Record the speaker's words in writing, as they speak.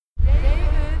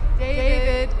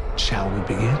Shall we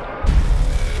begin?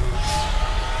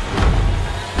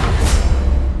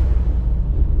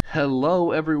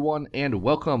 Hello, everyone, and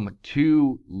welcome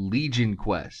to Legion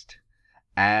Quest.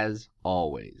 As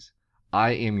always,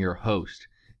 I am your host,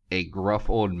 a gruff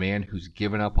old man who's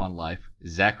given up on life,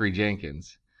 Zachary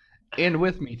Jenkins. And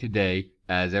with me today,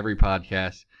 as every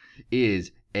podcast,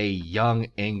 is a young,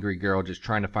 angry girl just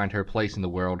trying to find her place in the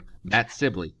world, Matt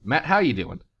Sibley. Matt, how you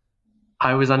doing?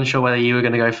 I was unsure whether you were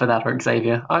going to go for that or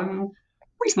Xavier. I'm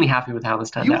reasonably happy with how this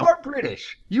turned You out. are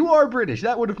British. You are British.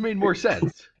 That would have made more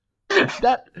sense.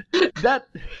 That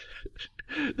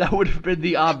would have been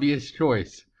the obvious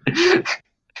choice.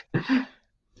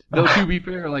 Though, to be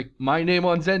fair, like, my name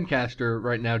on Zencastr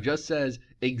right now just says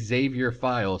Xavier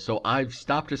File, so I've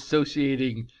stopped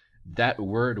associating that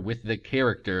word with the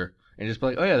character and just be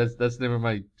like, oh yeah, that's the name of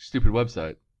my stupid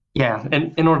website. Yeah,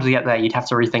 in order to get there, you'd have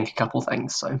to rethink a couple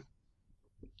things, so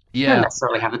you don't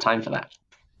necessarily have the time for that.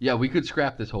 Yeah, we could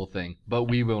scrap this whole thing, but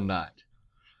we will not.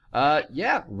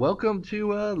 Welcome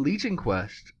to Legion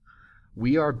Quest.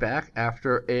 We are back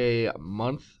after a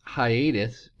month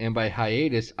hiatus, and by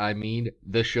hiatus, I mean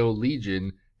the show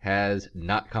Legion has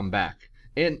not come back.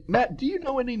 And Matt, do you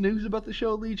know any news about the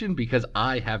show Legion? Because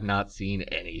I have not seen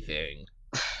anything.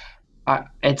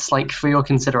 It's like for your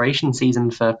consideration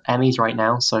season for Emmys right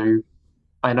now, so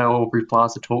I know Aubrey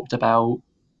Plaza talked about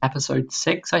episode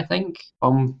 6, I think,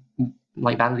 on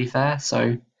like Vanity Fair,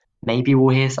 so maybe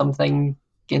we'll hear something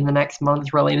in the next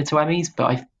month related to Emmys,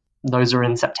 but those are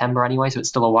in September anyway, so it's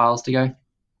still a while to go.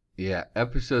 Yeah,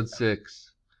 episode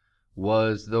 6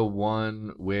 was the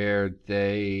one where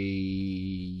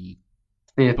The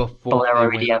before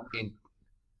Bolero they EDM, went in.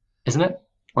 isn't it?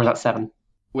 Or is that 7?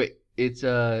 Wait, it's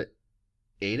a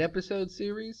 8-episode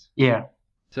series? Yeah.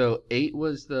 So 8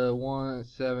 was the 1,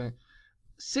 7,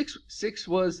 6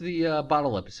 was the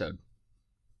bottle episode.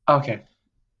 Okay.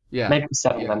 Yeah. Maybe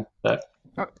 7 then, but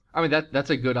I mean that's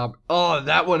a good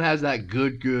that one has that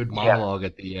good monologue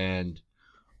at the end.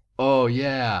 Oh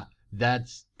yeah,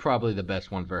 that's probably the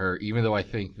best one for her. Even though I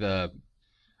think that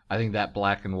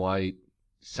black and white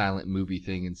silent movie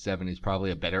thing in 7 is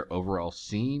probably a better overall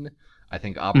scene. I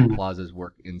think Aubrey Plaza's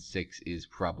work in 6 is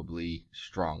probably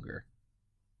stronger.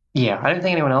 Yeah, I don't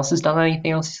think anyone else has done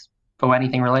anything else or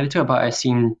anything related to it, but I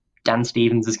assume Dan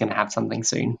Stevens is going to have something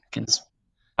soon, because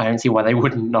I don't see why they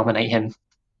wouldn't nominate him.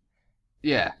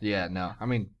 Yeah, no. I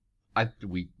mean,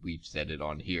 we've said it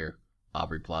on here.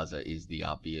 Aubrey Plaza is the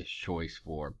obvious choice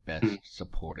for best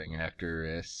supporting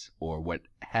actress or what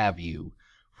have you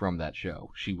from that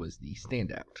show. She was the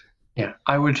standout. Yeah,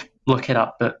 I would look it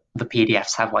up, but the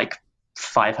PDFs have like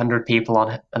 500 people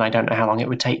on it, and I don't know how long it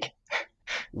would take.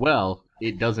 Well,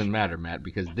 it doesn't matter, Matt,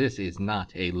 because this is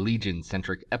not a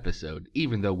Legion-centric episode,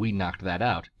 even though we knocked that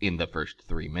out in the first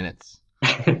 3 minutes.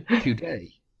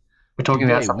 Today. We're talking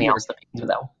about something else that begins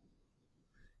with L.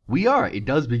 We are. It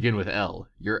does begin with L.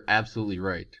 You're absolutely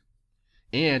right.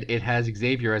 And it has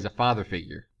Xavier as a father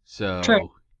figure. So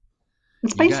True.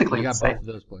 It's basically you got the same. both of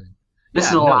those playing. This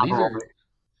is a lateral move.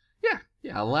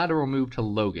 Yeah, a lateral move to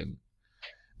Logan.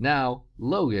 Now,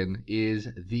 Logan is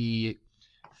the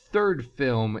 3rd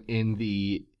film in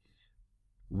the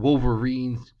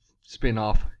Wolverine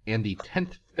spin-off and the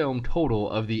 10th film total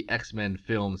of the X-Men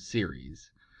film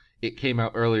series. It came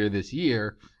out earlier this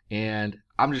year, and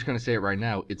I'm just going to say it right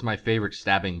now, it's my favorite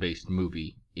stabbing-based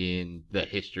movie in the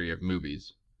history of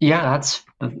movies. Yeah,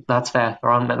 that's fair. There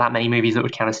aren't that many movies that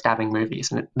would count as stabbing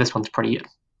movies, and this one's pretty good.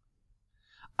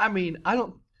 I mean,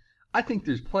 I think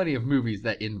there's plenty of movies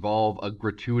that involve a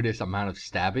gratuitous amount of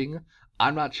stabbing.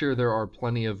 I'm not sure there are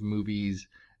plenty of movies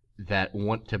that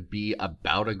want to be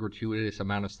about a gratuitous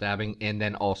amount of stabbing and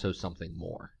then also something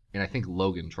more. And I think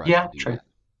Logan tries to do true. that.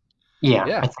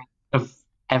 Yeah, I think of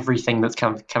everything that's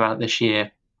come out this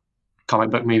year, comic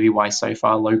book movie wise so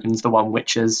far, Logan's the one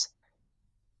which has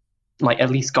like at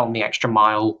least gone the extra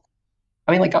mile.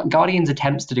 I mean, like Guardians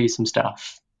attempts to do some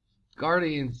stuff.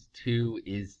 Guardians 2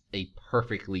 is a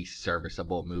perfectly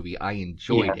serviceable movie. I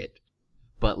enjoyed it.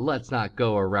 But let's not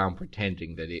go around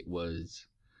pretending that it was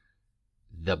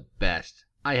the best.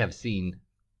 I have seen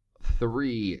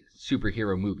 3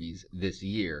 superhero movies this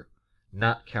year,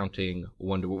 not counting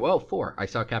Wonder Woman. Well, 4. I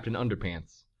saw Captain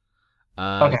Underpants.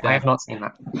 Okay, I have not seen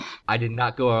that. I did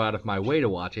not go out of my way to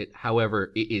watch it.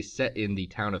 However, it is set in the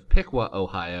town of Piqua,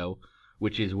 Ohio,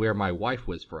 which is where my wife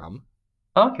was from.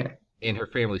 Okay. And her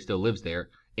family still lives there,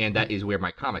 and that is where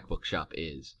my comic book shop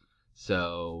is.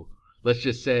 So let's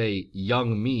just say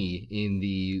young me in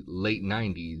the late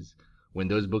 90s, when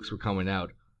those books were coming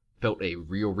out, felt a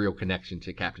real connection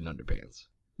to Captain Underpants.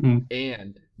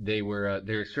 And they were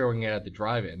showing it at the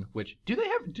drive-in. Which do they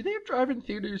have drive-in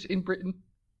theaters in Britain?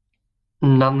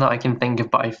 None that I can think of,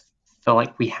 but I feel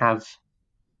like we have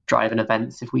drive-in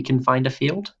events if we can find a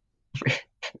field.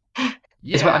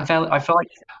 It's what Yeah, I feel like,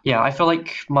 yeah, I feel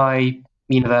like my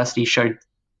university showed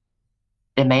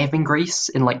it may have been Greece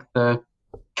in like the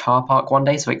car park one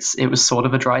day, so it was sort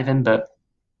of a drive-in, but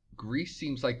Grease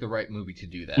seems like the right movie to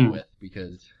do that mm, with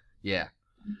because yeah.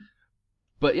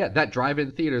 But yeah, that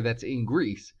drive-in theater that's in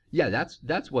Greece. Yeah,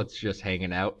 that's what's just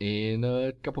hanging out in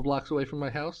a couple blocks away from my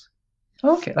house.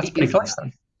 okay, that's It pretty is close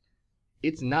then.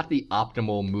 it's not the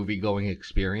optimal movie going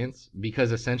experience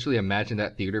because essentially imagine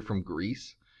that theater from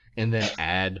Greece and then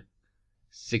add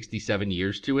 67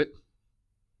 years to it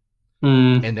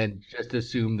Mm, and then just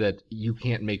assume that you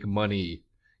can't make money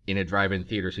in a drive-in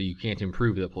theater so you can't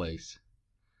improve the place.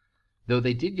 Though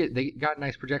they got a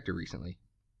nice projector recently.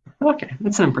 okay,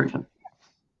 that's an improvement.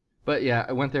 But yeah,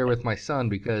 I went there with my son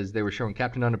because they were showing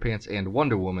Captain Underpants and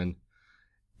Wonder Woman,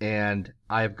 and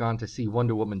I've gone to see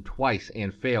Wonder Woman twice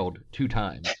and failed two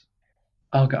times.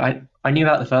 Oh, God, I knew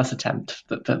about the first attempt,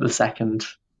 but the second,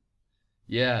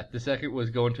 Yeah, the second was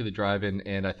going to the drive-in,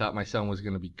 and I thought my son was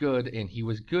going to be good, and he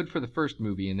was good for the first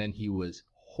movie, and then he was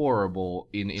horrible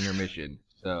in intermission.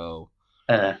 So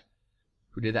uh,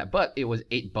 who did that? But it was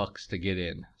 $8 to get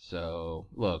in. So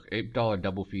look, $8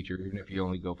 double feature, even if you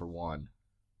only go for one.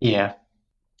 yeah,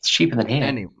 it's cheaper than here.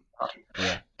 Anyway,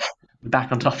 yeah,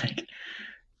 Back on topic.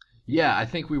 yeah. I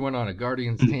think we went on a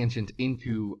Guardians Mm, tangent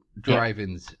into yeah.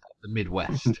 drive-ins, the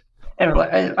Midwest. Anyway,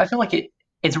 like, I feel like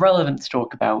it's relevant to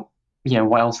talk about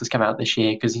what else has come out this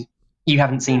year because you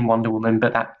haven't seen Wonder Woman,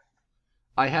 but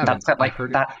I haven't. that's kind of I've like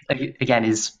heard it. that again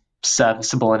is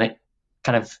serviceable and it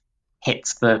kind of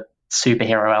hits the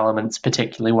superhero elements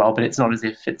particularly well, but it's not as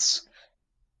if it's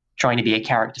trying to be a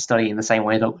character study in the same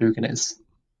way that Logan is.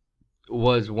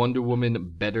 Was Wonder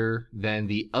Woman better than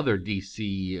the other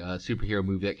DC superhero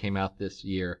movie that came out this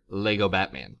year, Lego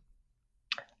Batman?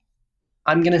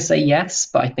 I'm gonna say yes,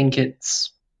 but I think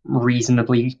it's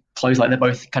reasonably close. Like they're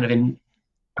both kind of in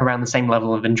around the same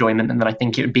level of enjoyment, and then I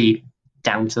think it would be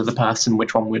down to the person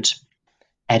which one would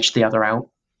edge the other out.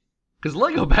 Because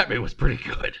Lego Batman was pretty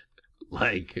good.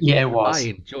 Like, Yeah, it I was.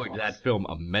 enjoyed that film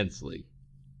immensely.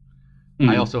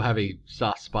 I Mm, also have a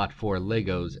soft spot for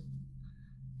Legos,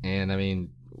 and I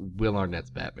mean, Will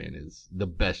Arnett's Batman is the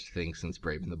best thing since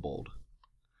Brave and the Bold.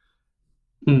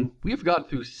 mm. We have gone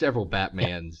through several Yeah,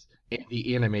 Batmans, and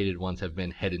the animated ones have been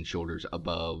head and shoulders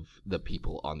above the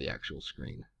people on the actual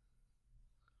screen.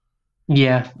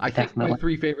 yeah, I think my definitely.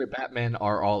 three favorite Batman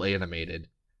are all animated.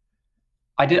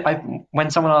 I did. I when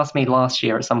someone asked me last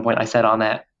year at some point, I said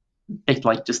Arnett,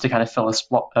 like just to kind of fill a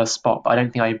spot. But I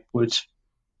don't think I would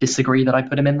disagree that I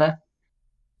put him in there.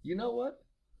 You know what?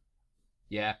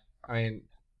 Yeah, I mean,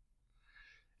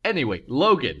 anyway,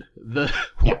 Logan, the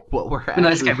Yeah, what we're but no,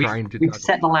 it's actually good. We've trying to we've talk about.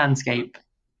 set the landscape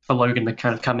for Logan to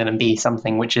kind of come in and be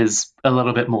something which is a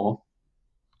little bit more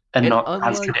and And not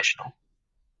as unlike traditional.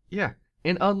 yeah,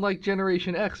 and unlike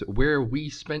Generation X, where we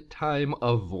spent time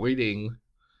avoiding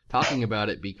talking about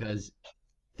it because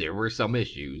there were some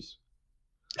issues.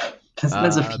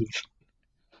 There's a Uh, few.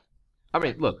 I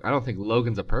mean, look, I don't think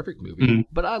Logan's a perfect movie, Mm,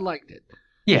 but I liked it.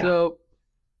 yeah, So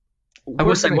I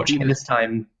will we're say gonna do watching it this. this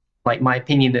time, like my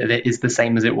opinion of it is the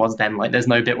same as it was then. Like there's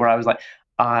no bit where I was like,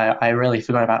 I really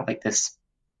forgot about like this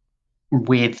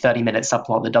weird 30-minute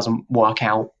subplot that doesn't work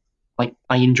out. Like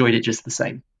I enjoyed it just the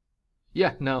same.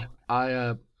 Yeah, no,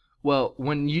 well,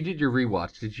 when you did your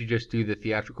rewatch, did you just do the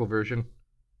theatrical version?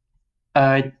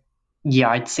 Uh, yeah,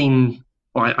 I'd seen.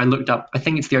 Well, I looked up. I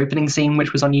think it's the opening scene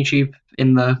which was on YouTube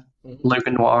in the Mhm.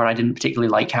 Logan Noir, and I didn't particularly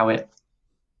like how it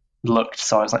looked,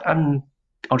 so I was like, I'll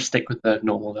just stick with the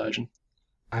normal version.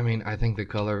 I mean, I think the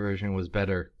color version was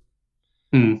better,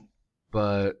 Hmm.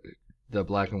 but the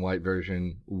black and white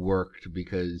version worked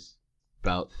because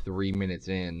about 3 minutes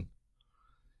in,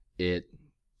 it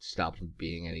stopped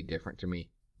being any different to me.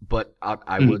 But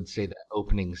I Hmm. would say that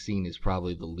opening scene is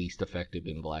probably the least effective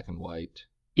in black and white.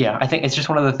 Yeah, I think it's just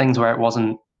one of the things where it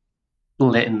wasn't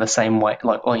lit in the same way.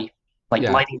 Like Yeah,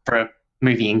 lighting for a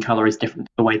movie in color is different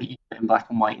to the way that you do it in black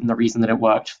and white, and the reason that it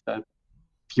worked for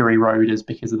Fury Road is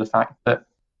because of the fact that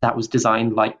that was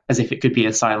designed like as if it could be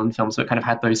a silent film, so it kind of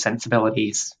had those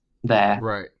sensibilities there.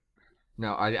 right.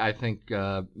 No, I think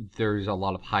there's a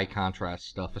lot of high contrast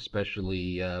stuff,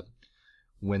 especially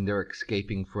when they're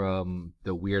escaping from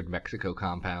the weird Mexico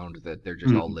compound that they're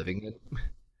just all Mm. living in.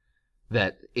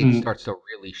 That it Mm. starts to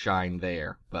really shine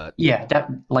there. But Yeah,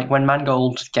 like when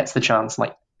Mangold gets the chance,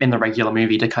 like in the regular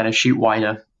movie, to kind of shoot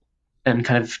wider and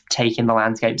kind of take in the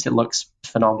landscapes, it looks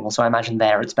phenomenal. So I imagine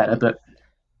there it's better, but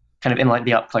kind of in like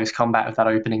the up close combat of that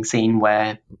opening scene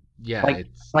where Yeah,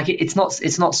 Like it's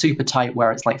it's not super tight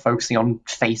where it's like focusing on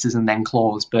faces and then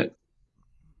claws, but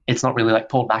it's not really like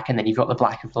pulled back, and then you've got the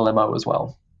black of the limo as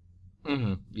well.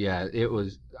 yeah, it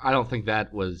was. I don't think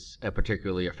that was a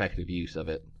particularly effective use of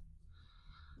it.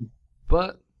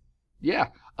 But yeah,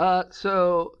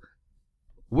 so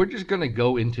we're just gonna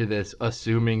go into this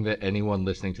assuming that anyone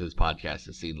listening to this podcast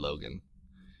has seen Logan,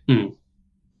 Hmm.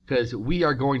 because we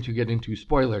are going to get into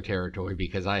spoiler territory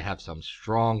because I have some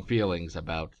strong feelings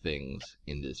about things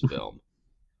in this film.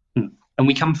 Hmm. And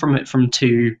we come from it from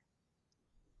two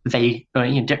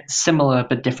similar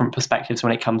but different perspectives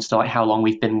when it comes to like how long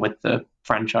we've been with the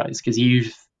franchise. Because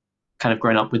you've kind of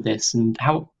grown up with this, and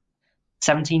how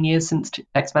 17 years since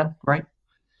X-Men, right?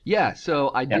 Yeah, so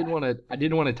I Yeah.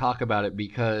 did want to talk about it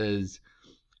because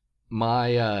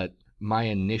my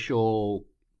initial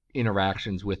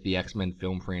interactions with the X-Men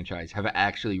film franchise have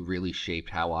actually really shaped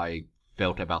how I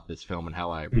felt about this film and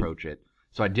how I Hmm. approach it.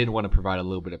 So I did want to provide a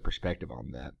little bit of perspective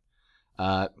on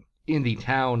that. In the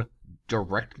town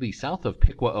directly south of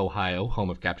Piqua, Ohio, home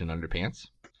of Captain Underpants,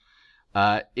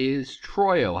 is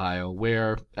Troy, Ohio,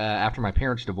 where after my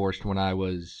parents divorced when I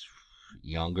was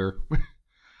younger,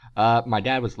 my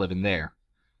dad was living there.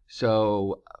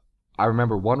 So I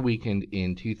remember one weekend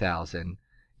in 2000,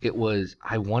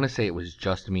 I want to say it was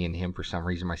just me and him for some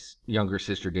reason. My younger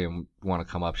sister didn't want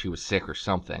to come up. She was sick or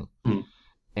something. Hmm.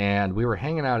 And we were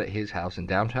hanging out at his house in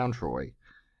downtown Troy.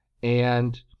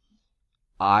 And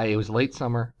it was late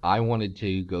summer. I wanted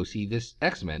to go see this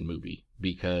X-Men movie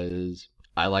because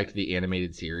I liked the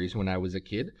animated series when I was a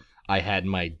kid. I had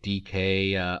my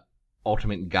DK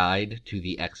Ultimate Guide to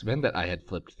the X-Men that I had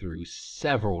flipped through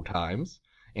several times,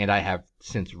 and I have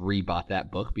since rebought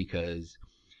that book because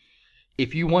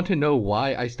if you want to know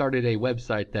why I started a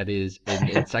website that is an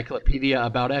encyclopedia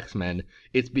about X-Men,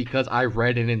 it's because I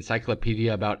read an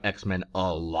encyclopedia about X-Men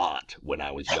a lot when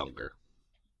I was younger.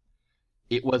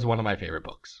 It was one of my favorite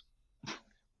books.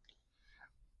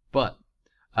 But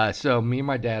so me and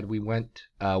my dad, we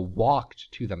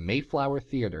walked to the Mayflower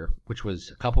Theater, which was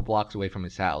a couple blocks away from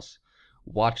his house,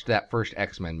 watched that first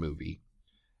X-Men movie,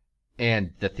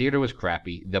 and the theater was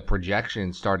crappy. The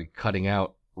projection started cutting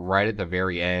out right at the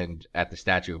very end at the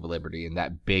Statue of Liberty in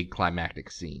that big climactic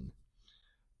scene.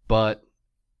 But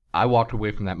I walked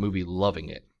away from that movie loving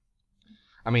it.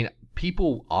 I mean,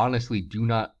 people honestly do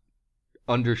not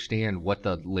understand what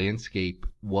the landscape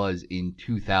was in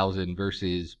 2000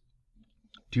 versus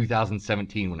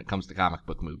 2017 when it comes to comic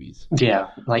book movies. Yeah,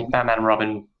 like Batman and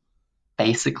Robin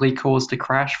basically caused a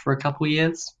crash for a couple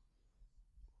years.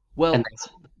 Well, And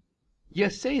you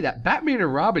say that Batman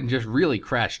and Robin just really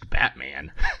crashed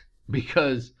Batman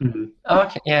because oh,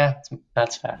 okay, yeah,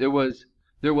 that's fair. there was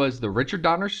the Richard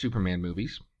Donner Superman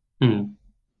movies, Hmm.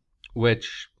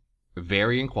 which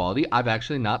vary in quality. I've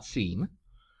actually not seen.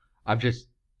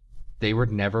 They were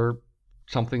never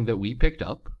something that we picked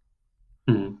up.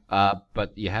 Hmm.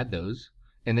 But you had those,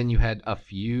 and then you had a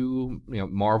few,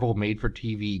 Marvel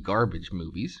made-for-TV garbage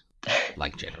movies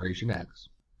like Generation X,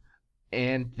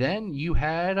 and then you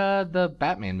had the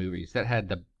Batman movies that had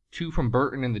the two from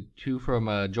Burton and the two from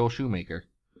Joel Schumacher,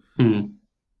 Hmm.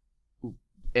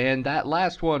 and that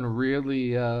last one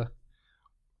really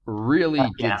Yeah,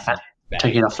 did some bad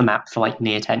took it off the things. map for like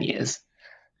near 10 years.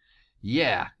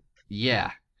 Yeah,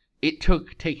 yeah. It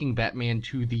took taking Batman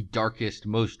to the darkest,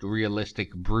 most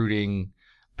realistic, brooding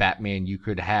Batman you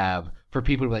could have for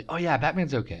people to be like, oh yeah,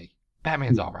 Batman's okay.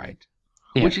 Batman's all right.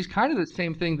 Yeah. Which is kind of the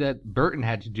same thing that Burton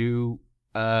had to do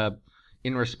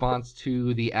in response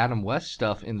to the Adam West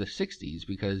stuff in the 60s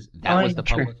because that was the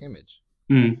True. public image.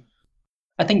 Hmm.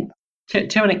 I think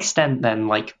to an extent, then,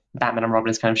 like Batman and Robin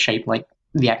is kind of shaped like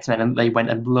the X-Men, and they went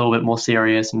a little bit more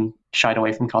serious and shied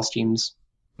away from costumes.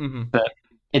 Mm-hmm. But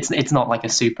it's not like a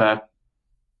super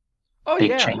Oh, big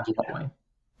yeah. change in that way.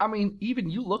 I mean, even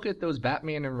you look at those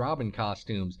Batman and Robin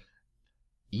costumes,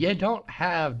 you don't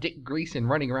have Dick Grayson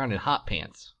running around in hot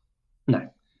pants. No.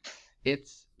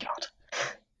 It's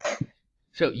God.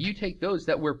 so you take those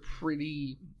that were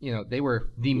pretty, they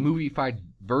were the movie-fied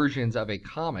versions of a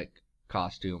comic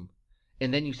costume,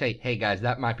 and then you say, hey guys,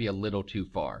 that might be a little too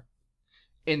far.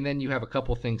 And then you have a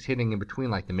couple things hitting in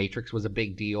between, like The Matrix was a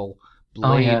big deal,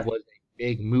 Blade yeah. was a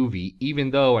big movie,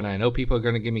 even though, and I know people are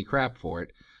going to give me crap for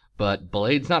it, but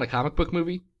Blade's not a comic book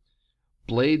movie.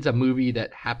 Blade's a movie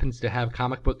that happens to have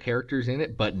comic book characters in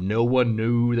it, but no one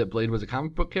knew that Blade was a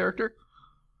comic book character.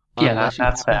 Yeah, Unless you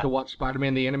that's happen fair. to watch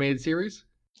Spider-Man the Animated Series.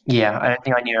 Yeah, I don't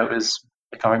think I knew it was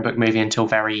a comic book movie until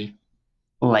very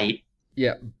late.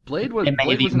 Yeah, Blade was It may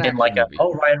have an even been like action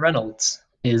movie. Ryan Reynolds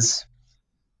is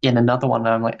in another one. And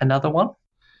I'm like, another one?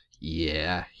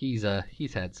 Yeah, he's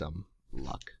had some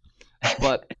luck.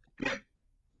 But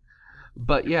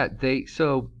But yeah,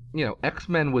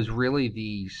 X-Men was really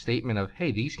the statement of,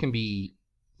 hey, these can be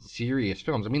serious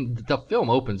films. I mean, the film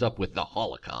opens up with the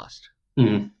Holocaust.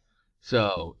 Mm,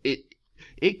 So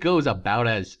it goes about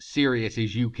as serious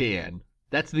as you can.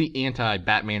 That's the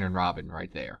anti-Batman and Robin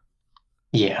right there.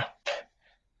 yeah.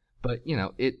 But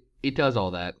it does all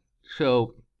that.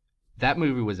 So that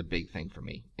movie was a big thing for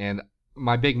me, and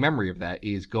my big memory of that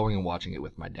is going and watching it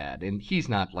with my dad. And he's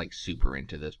not like super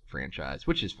into this franchise,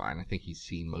 which is fine. I think he's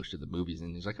seen most of the movies,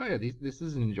 and he's like, "Oh yeah, this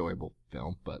is an enjoyable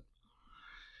film," but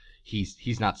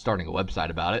he's not starting a website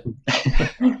about it.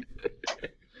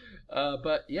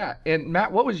 But yeah, and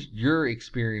Matt, what was your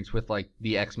experience with like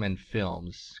the X-Men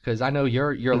films? Because I know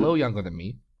you're a little younger than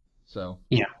me, so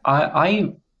Yeah,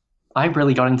 I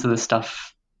really got into this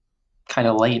stuff kind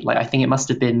of late. Like I think it must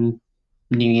have been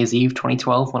New Year's Eve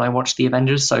 2012 when I watched the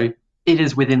Avengers. So it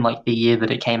is within like the year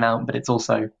that it came out, but it's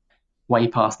also way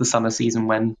past the summer season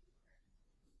when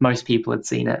most people had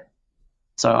seen it.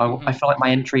 So I hmm felt like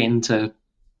my entry into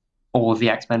all of the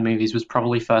X-Men movies was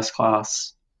probably First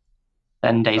Class,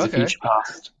 then Days of okay, Future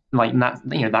Past. Like and that,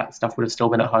 that stuff would have still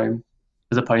been at home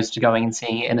as opposed to going and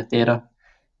seeing it in a theater.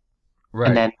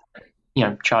 And right, then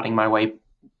charting my way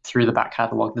through the back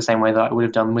catalogue the same way that I would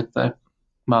have done with the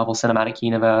Marvel Cinematic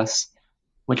Universe,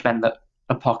 which meant that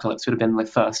Apocalypse would have been the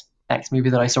first X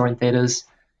movie that I saw in theaters,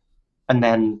 and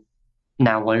then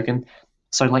now Logan.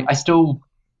 So like I still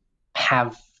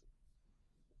have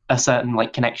a certain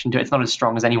like connection to it. It's not as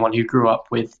strong as anyone who grew up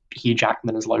with Hugh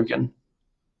Jackman as Logan,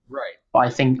 right. but I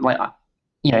think like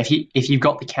if you've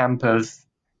got the camp of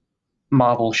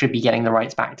Marvel should be getting the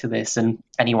rights back to this, and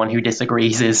anyone who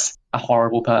disagrees is a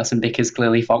horrible person because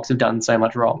clearly Fox have done so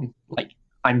much wrong. Like,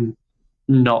 I'm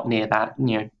not near that.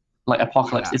 Like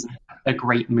Apocalypse Yeah, isn't a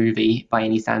great movie by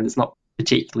any standards. It's not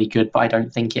particularly good, but I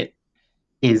don't think it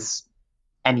is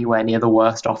anywhere near the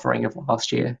worst offering of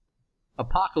last year.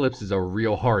 Apocalypse is a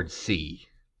real hard C.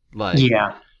 Like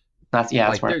Yeah, that's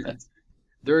like where it there's fits.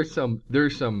 there's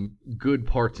some good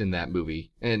parts in that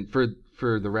movie, and for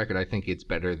the record, I think it's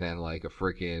better than like a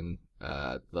freaking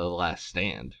The Last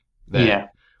Stand. That Yeah,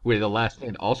 where The Last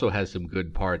Stand also has some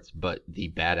good parts, but the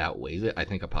bad outweighs it. I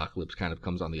think Apocalypse kind of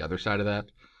comes on the other side of that,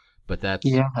 but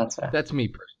that's yeah, that's fair. that's me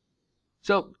personally.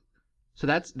 So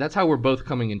that's how we're both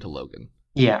coming into Logan.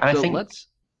 Yeah, and I So think let's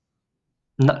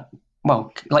no,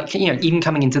 well, like even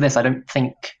coming into this, I don't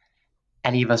think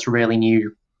any of us really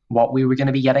knew what we were going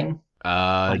to be getting.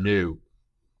 Like new.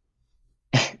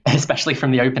 especially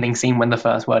from the opening scene when the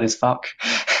first word is fuck.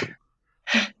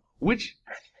 Which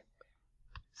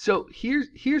so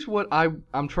here's what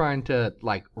I'm trying to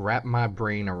like wrap my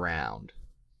brain around.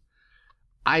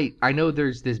 I know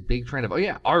there's this big trend of, oh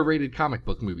yeah, R-rated comic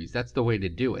book movies. That's the way to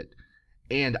do it.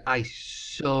 And I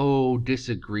so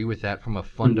disagree with that from a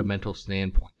Mm, fundamental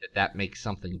standpoint that makes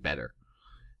something better.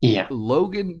 yeah.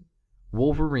 Logan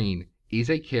Wolverine is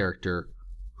a character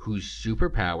whose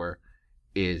superpower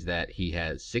is that he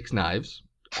has six knives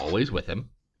always with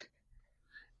him,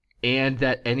 and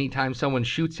that anytime someone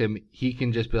shoots him, he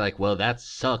can just be like, well, that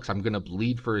sucks. I'm going to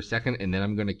bleed for a second and then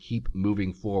I'm going to keep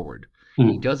moving forward.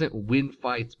 He Mm, doesn't win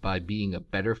fights by being a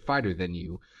better fighter than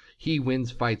you. He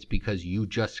wins fights because you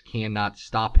just cannot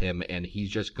stop him, and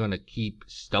he's just going to keep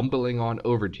stumbling on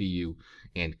over to you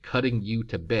and cutting you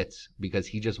to bits because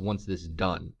he just wants this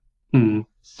done. mm.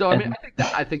 So I mean, And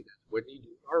I think that's what you do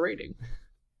our rating.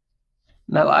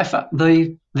 no,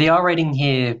 the R rating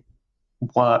here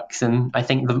works, and I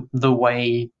think the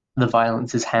way the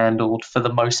violence is handled for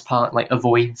the most part like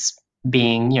avoids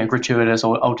being gratuitous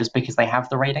or just because they have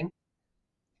the rating.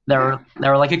 Yeah.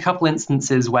 There are like a couple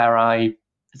instances where I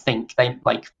think they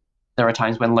like there are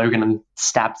times when Logan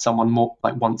stabbed someone more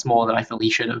like once more than I feel he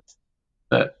should have,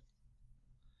 but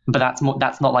that's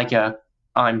not like a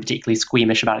I'm particularly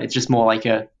squeamish about it. It's just more like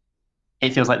a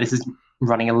it feels like this is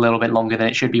running a little bit longer than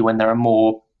it should be when there are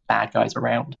more bad guys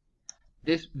around.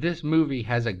 This movie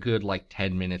has a good like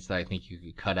 10 minutes that I think you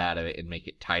could cut out of it and make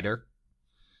it tighter,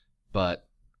 but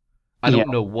I Yeah, don't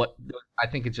know what. I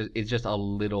think it's just a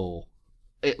little.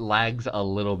 It lags a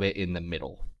little bit in the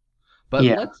middle. But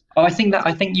yeah. let's Oh, let's I get.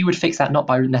 think you would fix that not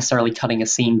by necessarily cutting a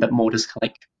scene, but more just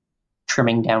like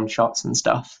trimming down shots and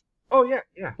stuff. Oh yeah,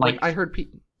 yeah. Like Like, I heard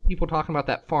people talking about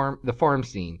the farm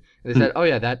scene, and they mm, said, "Oh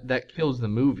yeah, that kills the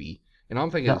movie." And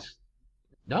I'm thinking, no,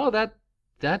 no,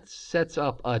 that sets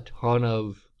up a ton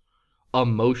of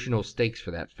emotional stakes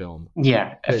for that film.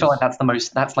 yeah, I feel like Because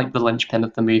that's like the linchpin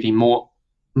of the movie, more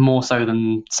so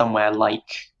than somewhere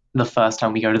like the first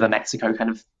time we go to the Mexico kind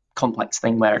of complex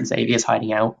thing where Xavier's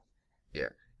hiding out. yeah,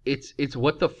 it's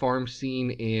what the farm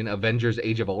scene in Avengers: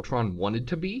 Age of Ultron wanted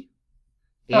to be,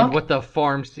 and Okay. what the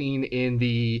farm scene in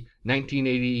the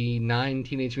 1989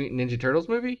 Teenage Mutant Ninja Turtles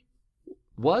movie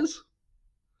was.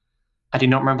 I do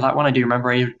not remember that one. I do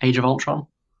remember Age of Ultron,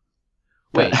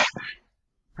 but Wait,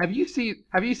 have you seen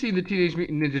the Teenage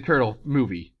Mutant Ninja Turtle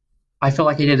movie? I feel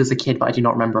like I did as a kid, but I do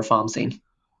not remember a farm scene.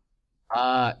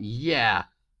 Yeah,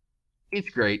 it's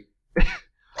great.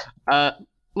 Uh,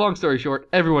 Long story short,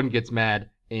 everyone gets mad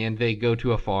and they go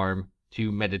to a farm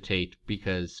to meditate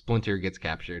because Splinter gets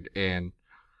captured and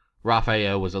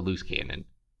Raphael was a loose cannon.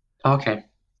 Okay.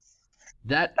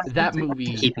 That In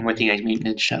movie keeping with Teenage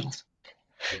Mutant Ninja Turtles.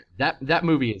 that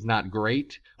movie is not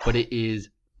great, but it is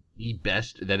the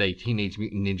best that a Teenage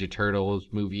Mutant Ninja Turtles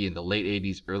movie in the late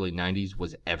 80s, early 90s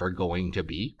was ever going to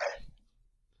be.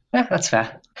 Yeah, that's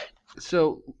fair.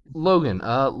 So, Logan,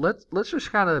 let's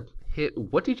just kind of hit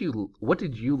what did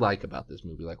you like about this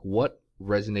movie? Like what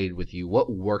resonated with you?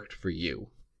 What worked for you?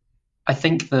 I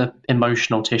think the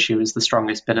emotional tissue is the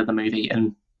strongest bit of the movie,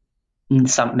 and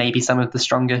maybe some of the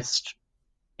strongest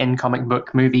in comic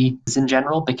book movies in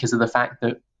general, because of the fact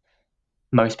that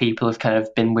most people have kind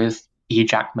of been with Hugh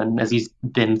Jackman as he's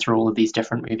been through all of these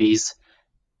different movies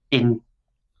in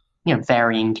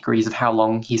varying degrees of how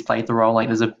long he's played the role. Like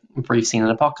there's a brief scene in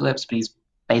Apocalypse, but he's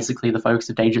basically the focus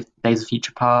of Days of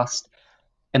Future Past,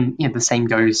 and the same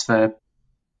goes for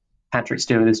Patrick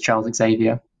Stewart as Charles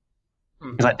Xavier.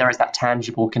 Because like there is that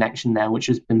tangible connection there, which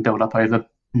has been built up over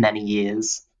many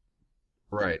years.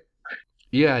 Right.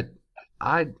 Yeah,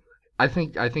 I I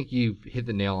think you've hit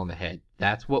the nail on the head.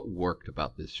 That's what worked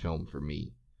about this film for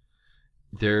me.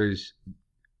 There's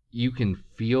You can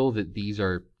feel that these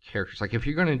are characters. Like if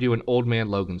you're going to do an old man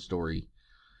Logan story,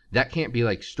 that can't be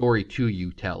like story two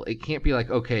you tell. It can't be like,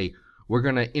 okay, we're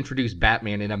going to introduce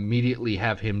Batman and immediately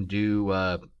have him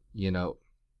do you know,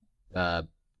 uh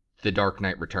The Dark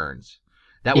Knight Returns.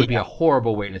 That would be Yeah. a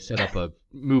horrible way to set up a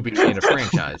movie and a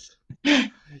franchise.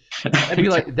 That'd be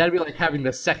like having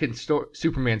the second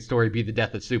Superman story be the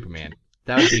death of Superman.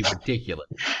 That would be ridiculous.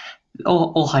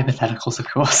 all hypotheticals, of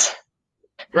course.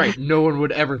 Right. No one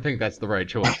would ever think that's the right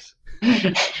choice.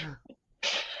 Oh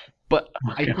But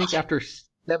my I think gosh. after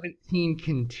 17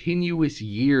 continuous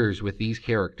years with these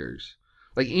characters,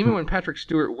 like even when Patrick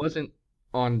Stewart wasn't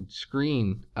on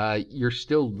screen, you're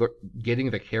still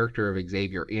getting the character of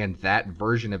Xavier and that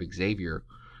version of Xavier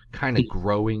kind of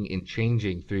growing and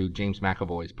changing through James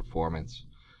McAvoy's performance.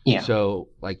 Yeah. So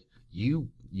like you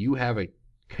have a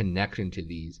connection to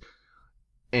these.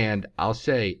 And I'll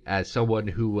say, as someone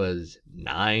who was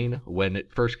 9 when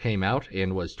it first came out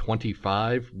and was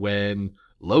 25 when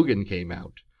Logan came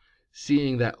out,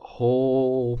 seeing that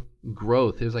whole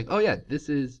growth, it was like, oh yeah, this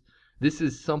is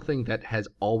something that has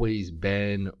always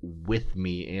been with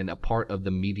me and a part of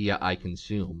the media I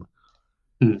consume.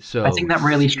 I So think that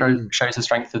really seeing, shows the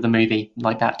strength of the movie,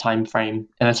 like that time frame.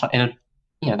 That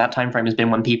time frame has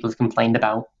been when people have complained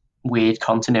about weird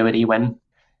continuity when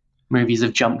movies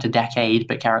have jumped a decade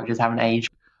but characters haven't aged.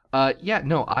 yeah,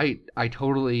 no, I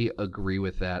totally agree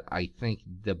with that. I think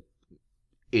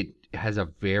it has a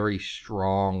very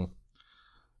strong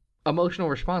emotional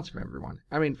response from everyone.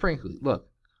 I mean, frankly, look,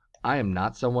 I am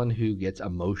not someone who gets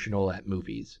emotional at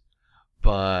movies,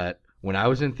 but when I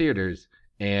was in theaters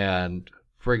and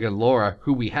friggin' Laura,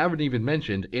 who we haven't even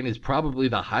mentioned and is probably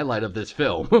the highlight of this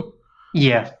film,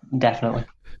 Yeah, definitely.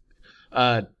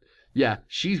 uh, yeah,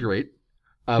 she's great.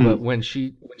 But Mm, when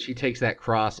she takes that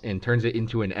cross and turns it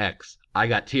into an X, I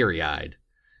got teary eyed.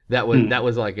 mm, That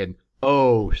was like an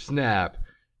oh snap,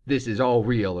 this is all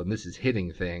real and this is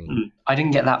hitting thing. I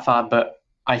didn't get that far, but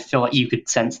I feel like you could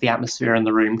sense the atmosphere in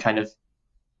the room, kind of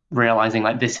realizing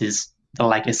like this is the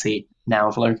legacy now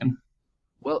of Logan.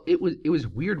 Well, it was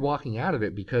weird walking out of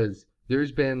it because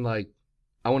there's been like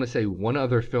I want to say one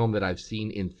other film that I've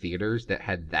seen in theaters that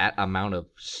had that amount of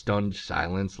stunned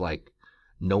silence, like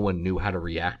no one knew how to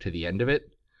react to the end of it,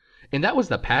 and that was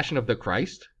The Passion of the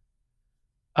Christ,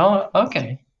 Oh,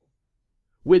 okay.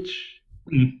 which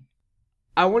Mm.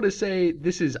 I want to say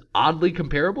this is oddly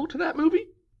comparable to that movie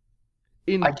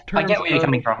in I get terms where you're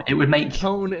coming of from. It would make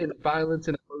tone and violence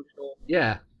and emotional.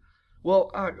 Yeah.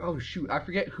 Well, oh shoot, I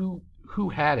forget who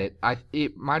had it.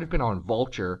 It might have been on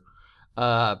Vulture,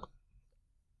 uh,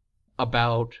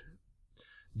 about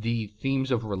the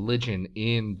themes of religion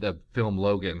in the film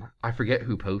Logan. I forget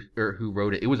who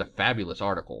wrote it. It was a fabulous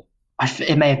article.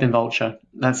 it may have been Vulture.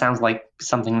 That sounds like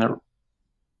something that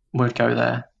would go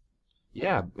there.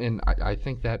 Yeah, and I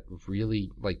think that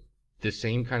really like the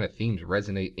same kind of themes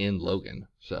resonate in Logan.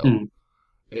 So Mm.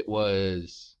 it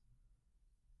was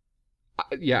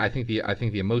yeah, I think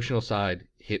the emotional side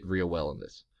hit real well in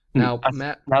this. Mm. Now,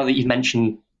 Matt, Now that you've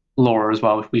mentioned Laura as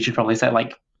well, we should probably say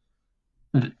like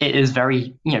it is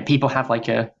very, people have like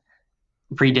a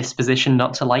predisposition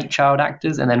not to like child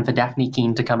actors, and then for Daphne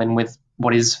Keane to come in with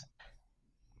what is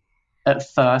at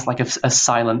first like a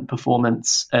silent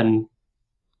performance and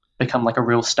become like a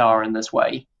real star in this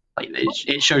way, like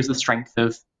it shows the strength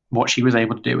of what she was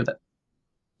able to do with it.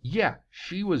 Yeah,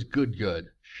 she was good.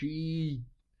 She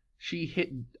hit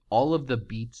all of the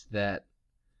beats that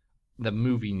the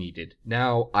movie needed.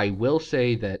 Now, I will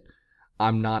say that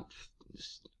I'm not.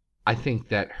 I think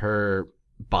that her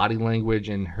body language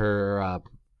and her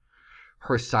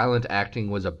silent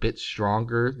acting was a bit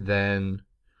stronger than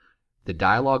the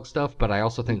dialogue stuff, but I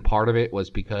also think part of it was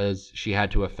because she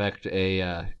had to affect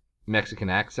a Mexican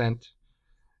accent,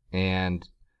 and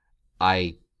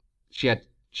I she had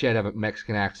she had a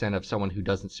Mexican accent of someone who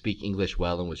doesn't speak English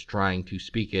well and was trying to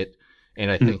speak it, and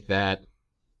Mm.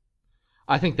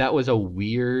 I think that was a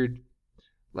weird.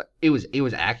 Like, it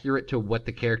was accurate to what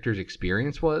the character's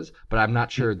experience was, but I'm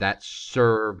not sure that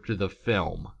served the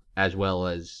film as well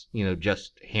as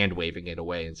just hand waving it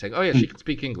away and saying, "Oh yeah, she can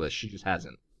speak English, she just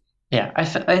hasn't." Yeah,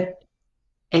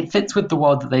 it fits with the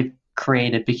world that they've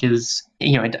created because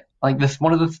like this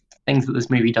one of the things that this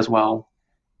movie does well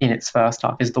in its first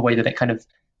half is the way that it kind of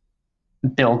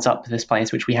builds up to this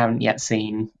place which we haven't yet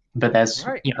seen. But there's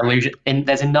Right. allusion, and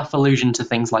there's enough allusion to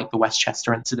things like the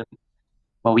Westchester incident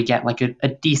where we get like a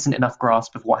decent enough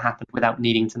grasp of what happened without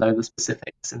needing to know the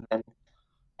specifics. And then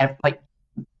like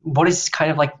what is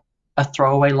kind of like a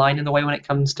throwaway line in a way when it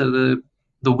comes to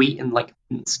the wheat and like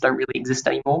don't really exist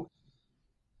anymore.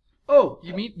 Oh,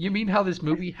 you mean how this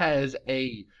movie has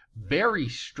a very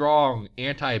strong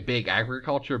anti-big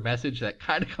agriculture message that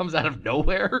kind of comes out of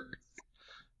nowhere?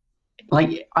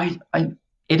 Like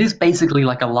it is basically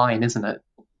like a line, isn't it?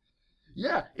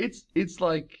 Yeah, it's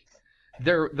like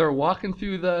they're walking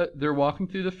through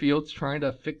the fields trying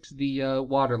to fix the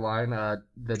water line.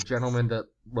 The gentleman that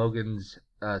Logan's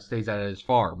stays at his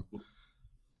farm,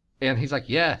 and he's like,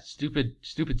 "Yeah, stupid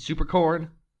super corn,"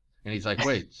 and he's like,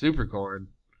 "Wait, super corn?"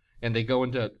 And they go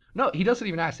into no, he doesn't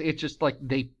even ask. It's just like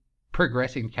they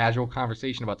progress in casual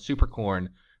conversation about super corn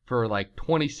for like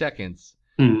 20 seconds,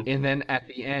 Hmm. and then at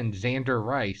the end, Xander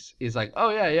Rice is like, "Oh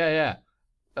yeah, yeah,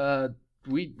 yeah. Uh,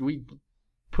 we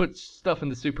put stuff in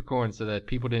the super corn so that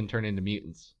people didn't turn into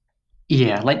mutants."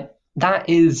 Yeah, like that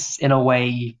is in a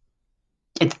way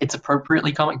it's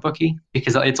appropriately comic booky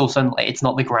because it's also like, it's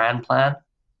not the grand plan,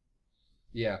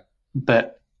 Yeah.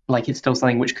 but like it's still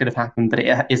something which could have happened. But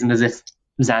it isn't as if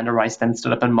Xander Rice then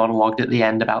stood up and monologued at the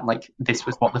end about like this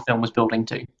was what the film was building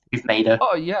to. We've made a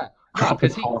Oh yeah. No, crop of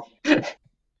because he corn.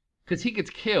 because he gets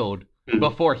killed Hmm.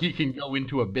 before he can go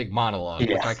into a big monologue, which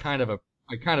Yeah. I kind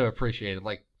of appreciated.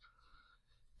 Like,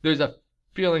 there's a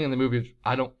feeling in the movie of,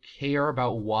 I don't care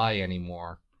about why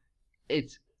anymore.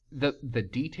 It's the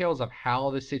details of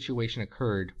how the situation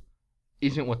occurred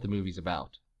isn't what the movie's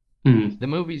about. Hmm. The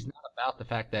movie's not about the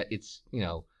fact that it's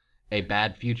a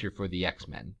bad future for the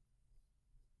X-Men.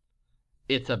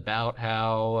 It's about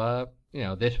how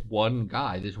this one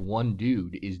guy, this one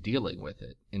dude, is dealing with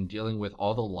it and dealing with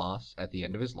all the loss at the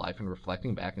end of his life and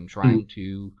reflecting back and Hmm. trying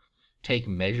to take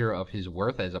measure of his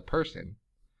worth as a person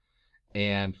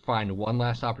and find one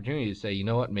last opportunity to say, you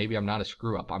know what, maybe I'm not a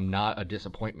screw up. I'm not a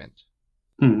disappointment.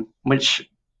 Hmm. Which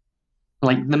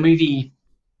like the movie,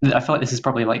 I feel like this is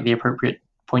probably like the appropriate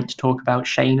point to talk about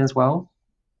Shane as well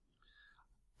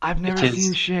I've never seen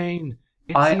because Shane.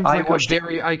 It I seems I like a watched it.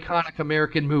 very iconic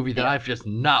American movie that Yeah, I've just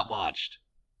not watched.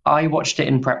 I watched it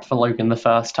in prep for Logan the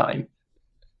first time,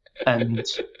 and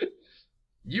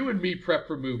You and me prep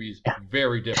for movies yeah,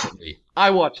 very differently. I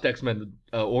watched X-Men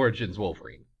Origins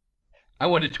Wolverine. I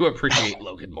wanted to appreciate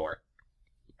Logan more.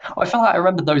 I felt like I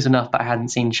remembered those enough, but I hadn't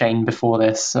seen Shane before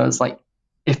this, so it's like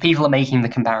if people are making the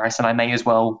comparison, I may as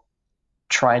well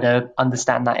try to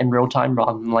understand that in real time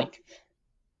rather than like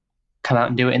come out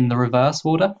and do it in the reverse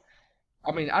order.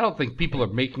 I mean, I don't think people are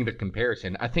making the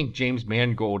comparison. I think James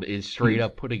Mangold is straight Hmm.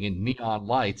 up putting in neon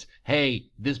lights. Hey,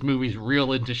 this movie's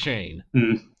real into Shane.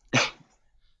 Hmm.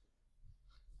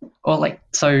 Or like,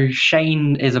 so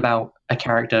Shane is about a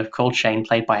character called Shane,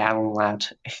 played by Alan Ladd,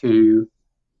 who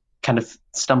kind of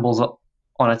stumbles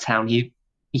on a town. He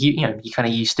kind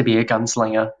of used to be a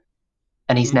gunslinger,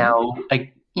 and he's Mm-hmm.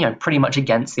 now pretty much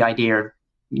against the idea of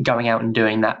going out and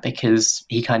doing that because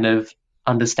he kind of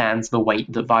understands the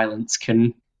weight that violence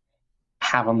can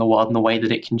have on the world and the way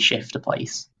that it can shift a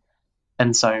place.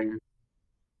 And so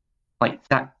like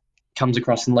that comes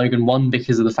across in Logan 1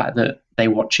 because of the fact that they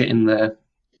watch it in the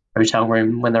hotel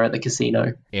room when they're at the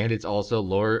casino. And it's also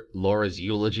Laura's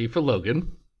eulogy for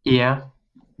Logan. Yeah.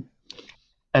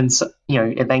 And so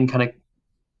it then kind of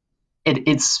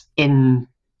it's in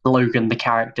Logan, the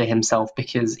character himself,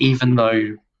 because even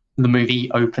though the movie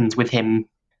opens with him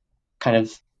kind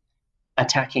of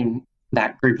attacking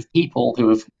that group of people who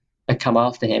have come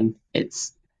after him,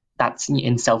 that's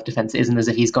in self-defense. It isn't as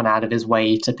if he's gone out of his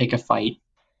way to pick a fight.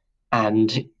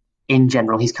 And in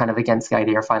general, he's kind of against the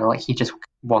idea of fighting. Like, he just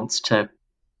wants to,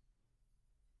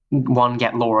 one,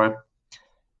 get Laura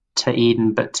to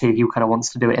Eden, but two, he kind of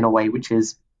wants to do it in a way which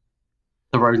is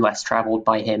the road less traveled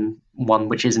by him, one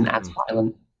which isn't as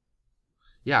violent.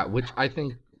 Yeah, which I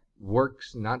think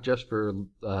works not just for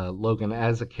Logan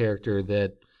as a character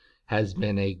that has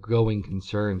been a growing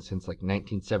concern since like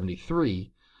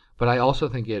 1973, but I also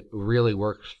think it really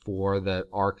works for the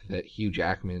arc that Hugh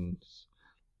Jackman's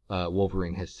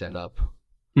Wolverine has set up.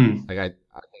 Like I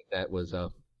think that was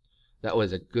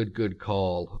a good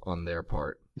call on their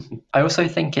part. I also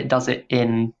think it does it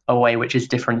in a way which is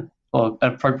different, or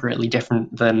appropriately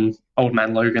different, than Old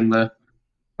Man Logan, the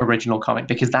original comic,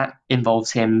 because that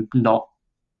involves him not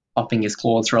popping his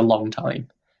claws for a long time.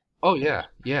 Oh yeah,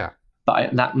 yeah.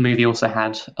 But that movie also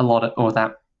had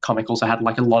that comic also had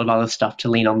like a lot of other stuff to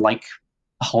lean on, like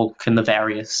Hulk and the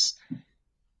various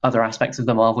other aspects of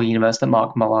the Marvel universe that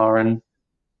Mark Millar and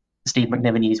Steve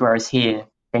McNiven used. Whereas here,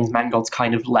 James Mangold's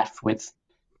kind of left with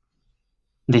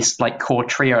this like core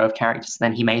trio of characters.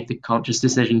 Then he made the conscious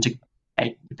decision to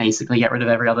basically get rid of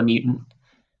every other mutant.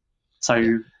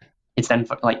 So it's then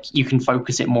like you can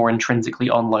focus it more intrinsically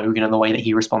on Logan and the way that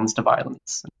he responds to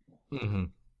violence. Mm-hmm.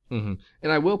 Mm-hmm.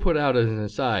 And I will put out as an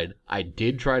aside, I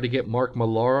did try to get Mark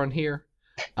Millar on here,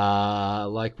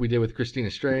 like we did with Christina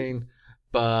Strain,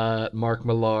 but Mark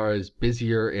Millar is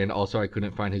busier, and also I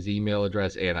couldn't find his email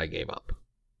address, and I gave up.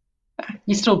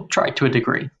 You still tried to a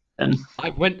degree. And I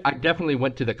definitely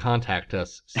went to the contact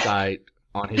us site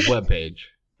on his webpage.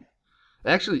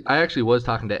 I actually was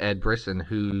talking to Ed Brisson,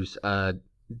 who's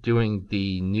doing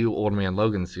the new Old Man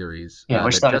Logan series. Yeah,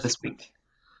 which started this week.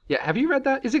 Yeah, have you read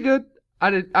that? Is it good?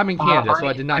 I'm in Canada, so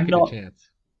I did not get a chance.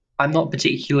 I'm not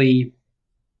particularly...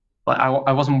 Like,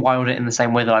 I wasn't wild in the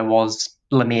same way that I was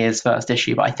Lemire's first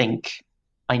issue, but I think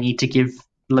I need to give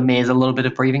Lemire's a little bit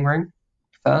of breathing room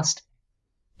first.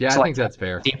 Yeah, so I think that's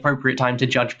fair. The appropriate time to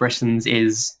judge Brisson's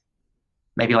is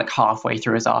maybe like halfway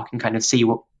through his arc and kind of see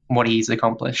what he's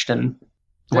accomplished and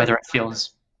whether it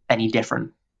feels any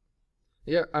different.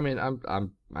 Yeah, I mean,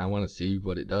 I want to see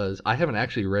what it does. I haven't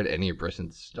actually read any of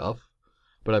Brisson's stuff,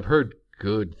 but I've heard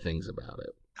good things about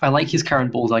it. I like his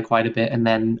current Bullseye quite a bit, and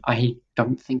then I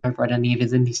don't think I've read any of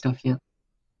his indie stuff yet.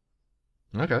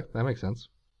 Okay, that makes sense.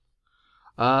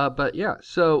 But yeah,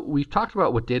 so we've talked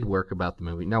about what did work about the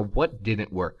movie. Now, what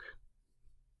didn't work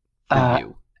for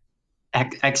you?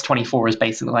 X-24 is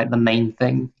basically like the main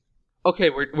thing. Okay,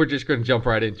 we're just going to jump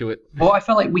right into it. Well, I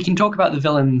feel like we can talk about the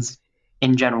villains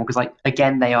in general, because, like,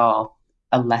 again, they are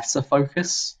a lesser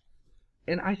focus.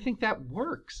 And I think that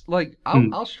works. Like,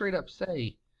 I'll straight up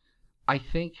say, I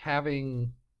think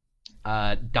having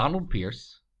Donald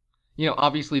Pierce,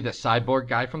 obviously the cyborg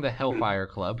guy from the Hellfire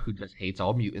Club who just hates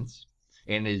all mutants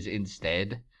and is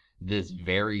instead this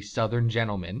very southern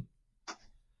gentleman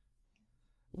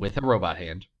with a robot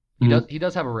hand. He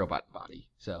does have a robot body,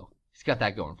 so he's got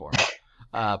that going for him.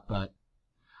 But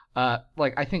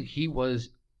I think he was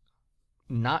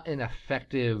not an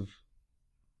effective...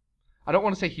 I don't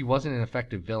want to say he wasn't an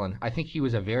effective villain. I think he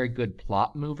was a very good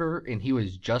plot mover, and he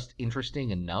was just interesting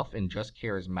enough and just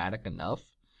charismatic enough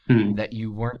that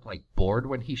you weren't like bored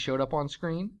when he showed up on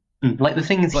screen. Like, the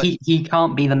thing is, he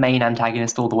can't be the main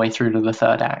antagonist all the way through to the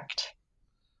third act.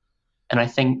 And I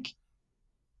think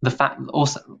the fact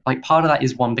also, like, part of that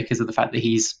is one, because of the fact that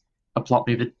he's a plot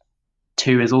mover.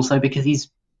 Two is also because he's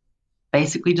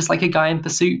basically just like a guy in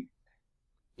pursuit.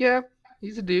 Yeah,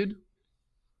 he's a dude.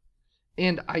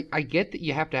 And I get that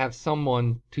you have to have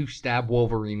someone to stab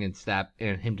Wolverine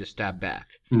and him to stab back.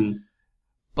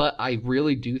 But I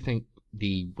really do think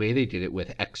the way they did it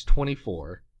with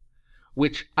X-24,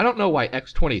 which I don't know why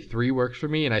X-23 works for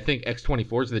me, and I think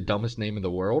X-24 is the dumbest name in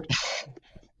the world.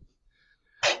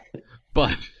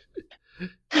 But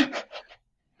no,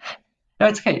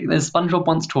 it's okay. As SpongeBob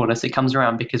once taught us, it comes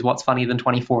around because what's funnier than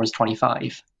 24 is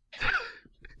 25.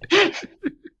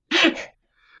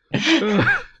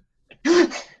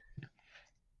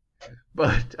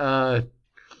 But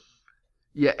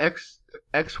yeah,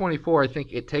 X-24, I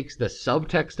think it takes the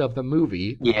subtext of the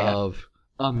movie of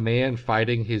a man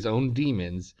fighting his own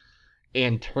demons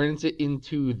and turns it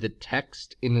into the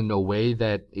text in a way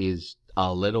that is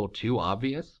a little too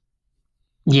obvious.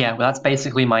 Yeah, well, that's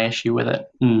basically my issue with it.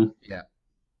 Yeah.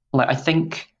 Like, I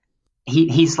think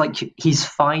he's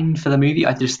fine for the movie.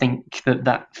 I just think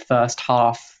that first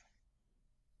half,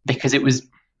 because it was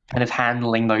kind of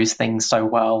handling those things so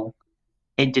well,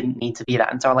 it didn't need to be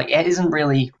that. And so like it isn't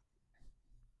really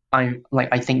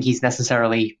I think he's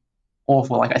necessarily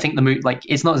awful. Like I think the movie, like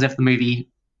it's not as if the movie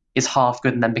is half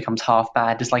good and then becomes half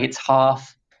bad. Just like it's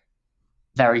half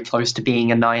very close to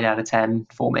being a 9 out of 10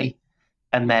 for me,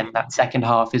 and then that second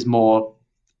half is more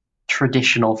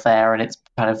traditional fare, and it's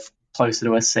kind of closer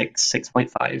to a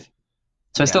 6.5.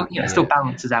 So it still, it still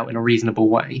balances out in a reasonable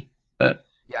way. But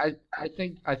yeah, I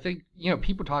think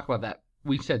people talk about that.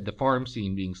 We said the farm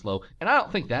scene being slow, and I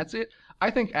don't think that's it.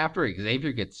 I think after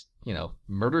Xavier gets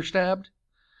murder stabbed,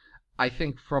 I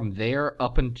think from there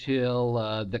up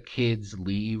until the kids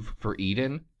leave for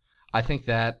Eden, I think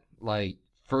that like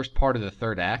first part of the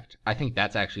third act, I think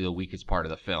that's actually the weakest part of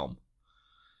the film.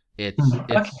 It's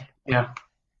okay, yeah,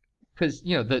 because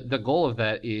the goal of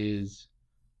that is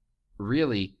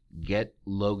really get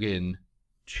Logan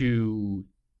to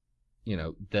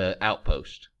the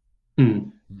outpost.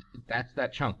 That's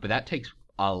that chunk, but that takes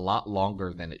a lot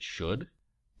longer than it should.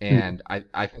 And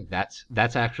I think that's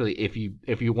actually if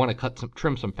you want to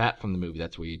trim some fat from the movie,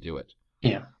 that's where you do it.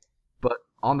 Yeah. But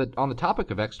on the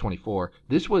topic of X-24,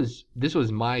 this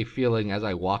was my feeling as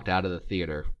I walked out of the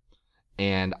theater,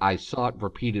 and I saw it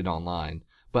repeated online.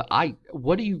 But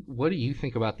what do you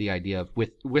think about the idea of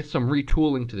with some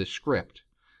retooling to the script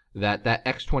that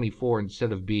X-24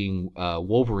 instead of being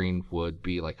Wolverine would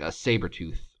be like a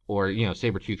Sabretooth or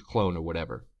Sabretooth clone or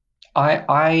whatever?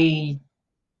 I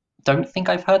don't think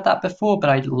I've heard that before,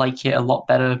 but I like it a lot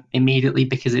better immediately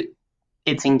because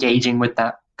it's engaging with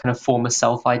that kind of former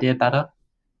self idea better.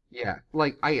 Yeah,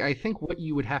 like I think what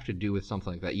you would have to do with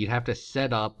something like that, you'd have to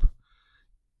set up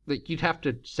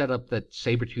that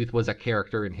Sabretooth was a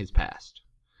character in his past.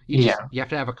 You have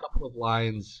to have a couple of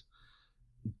lines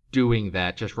doing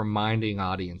that, just reminding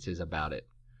audiences about it.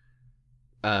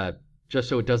 Just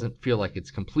so it doesn't feel like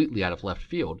it's completely out of left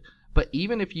field. But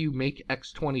even if you make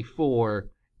X-24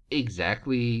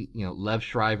 exactly, Lev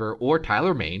Shriver or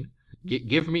Tyler Mane,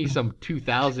 give me some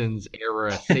 2000s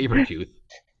era Sabretooth.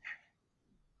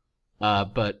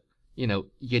 But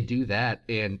you do that,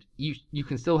 and you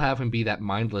can still have him be that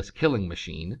mindless killing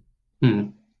machine.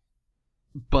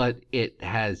 But it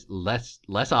has less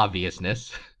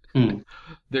obviousness.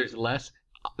 There's less.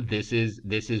 This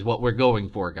is what we're going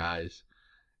for, guys,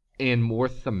 and more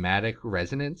thematic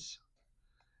resonance.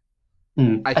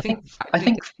 I think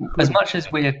as much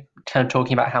as we're kind of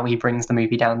talking about how he brings the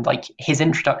movie down, like his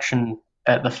introduction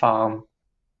at the farm,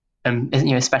 and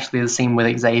especially the scene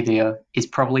with Xavier, is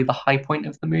probably the high point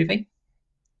of the movie.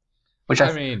 Which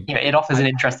I mean, it offers an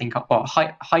interesting,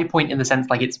 high point in the sense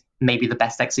like it's maybe the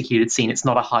best executed scene. It's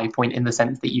not a high point in the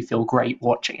sense that you feel great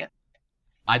watching it.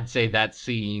 I'd say that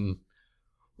scene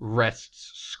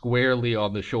rests squarely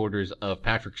on the shoulders of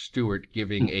Patrick Stewart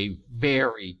giving a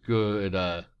very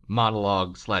good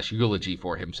monologue / eulogy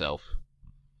for himself.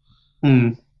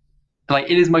 Like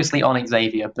it is mostly on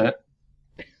Xavier, but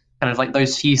kind of like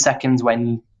those few seconds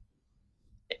when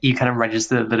you kind of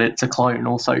register that it's a clone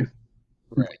also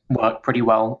work pretty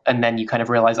well, and then you kind of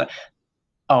realize like,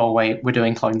 oh wait, we're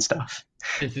doing clone stuff.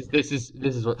 This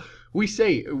is what we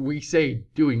say. We say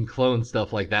doing clone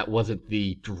stuff like that wasn't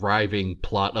the driving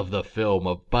plot of the film.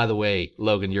 Of by the way,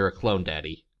 Logan, you're a clone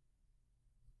daddy.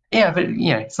 Yeah, but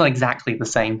it's not exactly the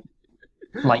same.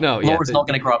 Like Laura's not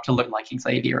going to grow up to look like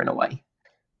Xavier in a way.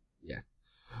 Yeah.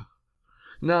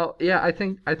 No, yeah, I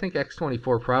think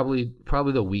X-24 probably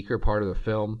the weaker part of the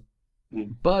film,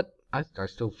 but I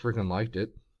still freaking liked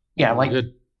it. Yeah, like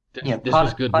good. This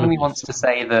was good. Part of me wants to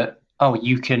say that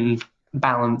you can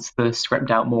balance the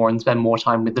script out more and spend more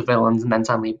time with the villains, and then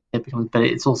suddenly it becomes. But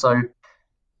it's also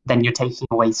then you're taking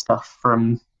away stuff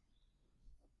from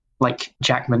like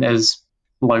Jackman as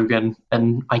Logan,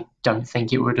 and I don't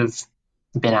think it would have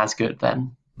been as good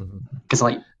then because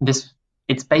like this,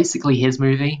 it's basically his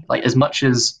movie. Like as much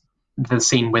as the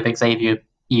scene with Xavier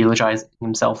eulogizing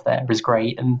himself there is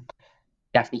great, and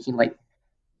Daphne King like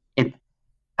it.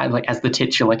 Like as the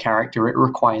titular character, it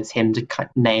requires him to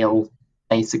nail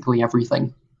basically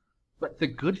everything. But the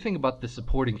good thing about the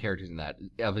supporting characters in that,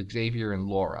 of Xavier and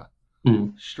Laura,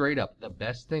 straight up, the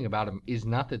best thing about them is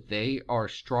not that they are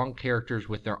strong characters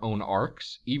with their own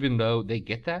arcs, even though they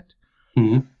get that.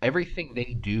 Everything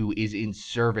they do is in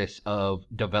service of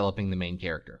developing the main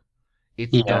character.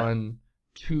 It's done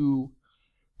to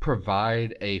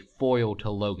provide a foil to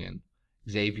Logan.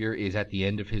 Xavier is at the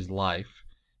end of his life.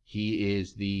 He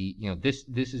is the, this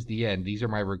is the end. These are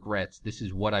my regrets. This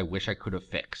is what I wish I could have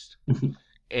fixed.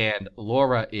 And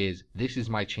Laura is, this is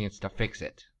my chance to fix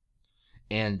it.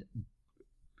 And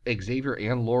Xavier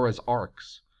and Laura's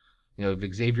arcs,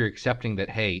 Xavier accepting that,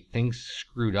 hey, things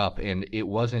screwed up and it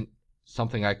wasn't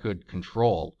something I could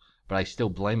control, but I still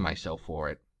blame myself for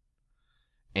it.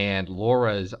 And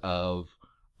Laura's of,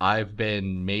 I've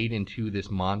been made into this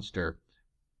monster,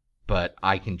 but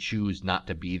I can choose not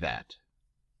to be that.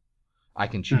 I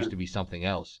can choose to be something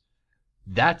else.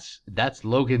 That's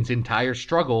Logan's entire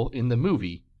struggle in the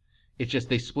movie. It's just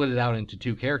they split it out into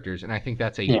two characters, and I think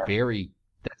that's Yeah.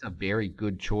 a very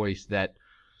good choice. That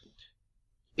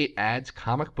it adds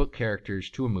comic book characters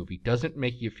to a movie, doesn't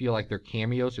make you feel like they're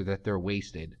cameos or that they're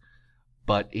wasted,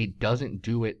 but it doesn't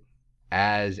do it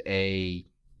as a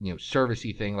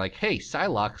servicey thing like, hey,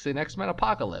 Psylocke's in X-Men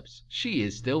Apocalypse. She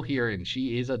is still here and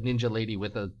she is a ninja lady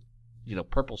with a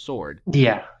purple sword.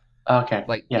 Yeah. Okay.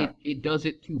 Like Yeah. it does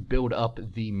it to build up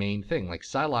the main thing. Like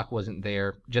Psylocke wasn't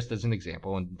there, just as an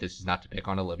example, and this is not to pick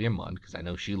on Olivia Munn because I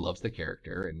know she loves the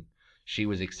character and she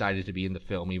was excited to be in the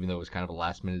film, even though it was kind of a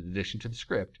last minute addition to the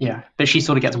script. Yeah. But she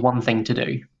sort of gets one thing to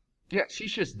do. Yeah,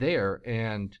 she's just there,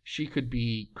 and she could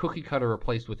be cookie cutter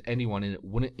replaced with anyone, and it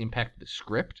wouldn't impact the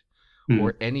script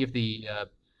or any of the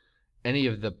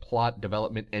plot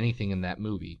development, anything in that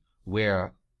movie.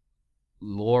 Where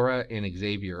Laura and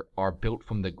Xavier are built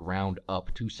from the ground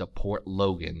up to support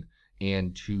Logan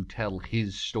and to tell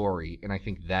his story, and I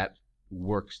think that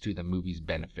works to the movie's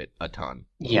benefit a ton.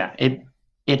 Yeah.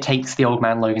 It takes the Old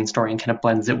Man Logan story and kind of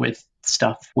blends it with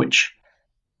stuff which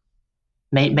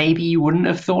maybe you wouldn't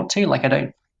have thought to. Like, I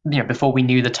don't, before we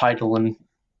knew the title, and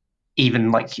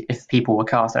even like if people were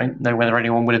cast, I don't know whether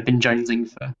anyone would have been jonesing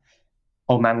for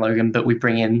Old Man Logan, but we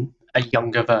bring in a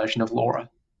younger version of Laura.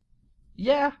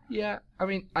 Yeah. I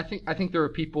mean, I think there are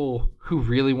people who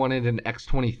really wanted an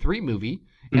X-23 movie,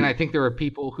 and I think there are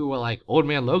people who were like, Old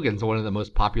Man Logan's one of the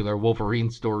most popular Wolverine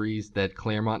stories that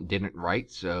Claremont didn't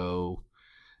write, so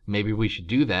maybe we should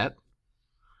do that.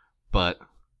 But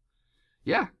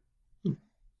yeah.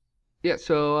 Yeah,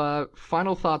 so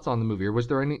final thoughts on the movie, or was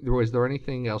there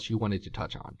anything else you wanted to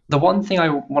touch on? The one thing I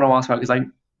want to ask about, because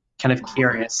I'm kind of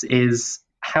curious, is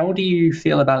how do you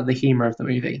feel about the humor of the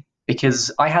movie?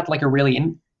 Because I had like a really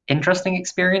interesting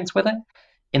experience with it,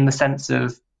 in the sense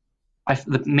of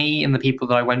me and the people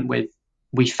that I went with,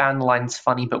 we found the lines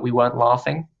funny, but we weren't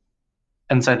laughing.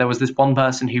 And so there was this one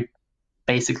person who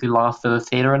basically laughed for the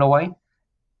theater in a way.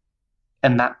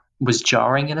 And that was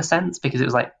jarring in a sense, because it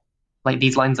was like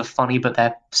these lines are funny, but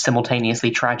they're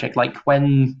simultaneously tragic. Like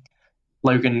when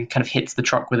Logan kind of hits the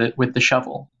truck with the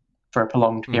shovel for a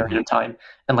prolonged period of time,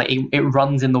 and like it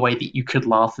runs in the way that you could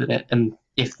laugh at it, and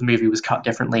if the movie was cut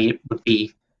differently, it would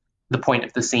be the point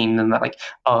of the scene, and that like,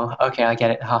 oh, okay, I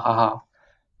get it, ha ha ha.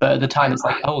 But at the time, it's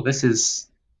like, oh, this is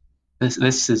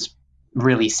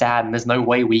really sad, and there's no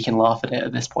way we can laugh at it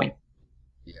at this point.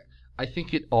 Yeah, I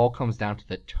think it all comes down to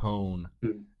the tone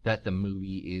that the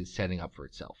movie is setting up for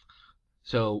itself.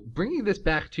 So bringing this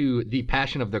back to The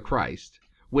Passion of the Christ,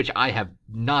 which I have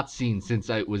not seen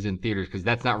since I was in theaters, because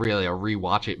that's not really a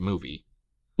rewatch it movie.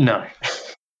 No.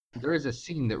 There is a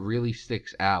scene that really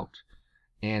sticks out,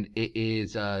 and it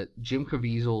is Jim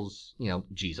Caviezel's,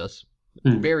 Jesus,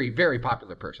 very, very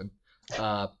popular person.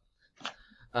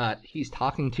 He's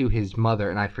talking to his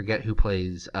mother, and I forget who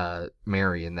plays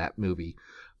Mary in that movie,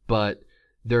 but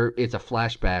it's a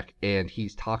flashback, and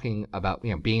he's talking about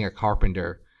being a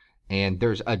carpenter. And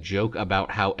there's a joke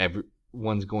about how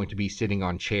everyone's going to be sitting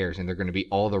on chairs and they're going to be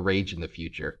all the rage in the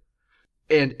future.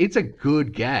 And it's a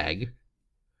good gag.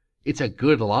 It's a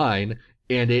good line,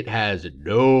 and it has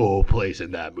no place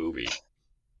in that movie.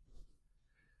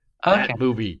 Okay.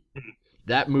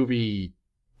 That movie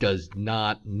does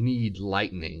not need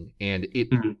lightning, and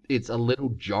it's a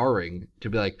little jarring to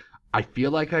be like, I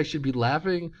feel like I should be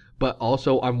laughing, but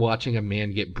also I'm watching a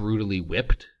man get brutally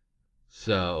whipped.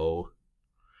 So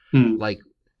like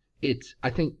I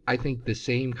think the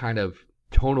same kind of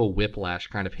tonal whiplash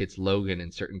kind of hits Logan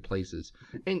in certain places.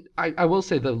 And I will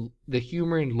say the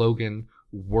humor in Logan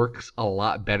works a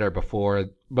lot better before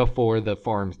the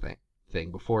farm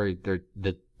thing before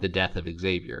the death of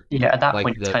Xavier. Yeah, at that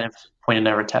point it's kind of point of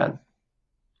no return.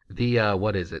 The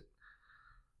what is it?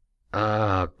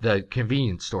 The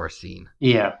convenience store scene.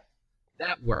 Yeah.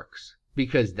 That works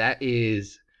because that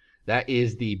is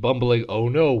the bumbling, oh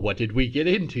no, what did we get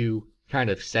into kind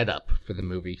of setup for the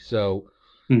movie. So,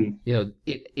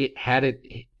 it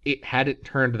hadn't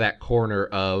turned that corner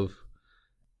of,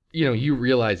 you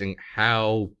realizing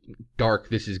how dark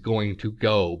this is going to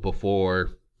go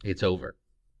before it's over.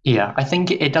 Yeah, I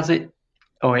think it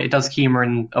does humor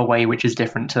in a way which is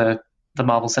different to the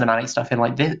Marvel Cinematic stuff. And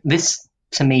like this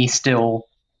to me still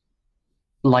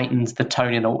lightens the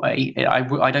tone in a way.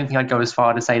 I don't think I'd go as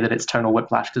far to say that it's tonal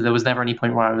whiplash, because there was never any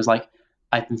point where I was like,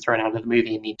 I've been thrown out of the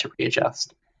movie and need to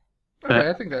readjust. Okay,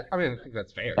 I think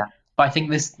that's fair. Yeah, but I think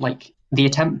this, like, the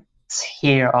attempts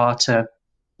here are to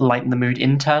lighten the mood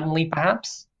internally,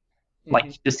 perhaps,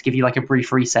 like just to give you like a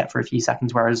brief reset for a few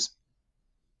seconds. Whereas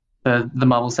the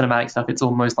Marvel Cinematic stuff, it's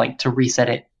almost like to reset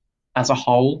it as a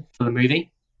whole for the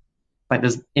movie. Like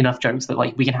there's enough jokes that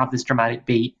like we can have this dramatic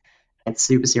beat, and it's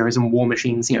super serious, and war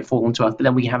machines fall onto Earth, but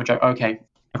then we can have a joke. Okay,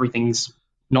 everything's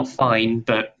not fine,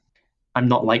 but I'm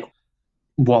not like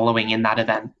wallowing in that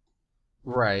event.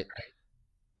 Right.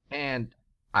 And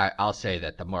I'll say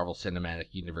that the Marvel Cinematic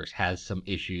Universe has some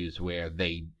issues where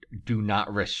they do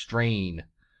not restrain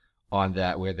on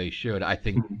that where they should. I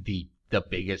think the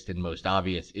biggest and most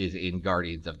obvious is in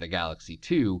Guardians of the Galaxy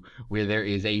 2, where there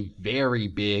is a very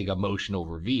big emotional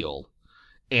reveal,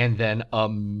 and then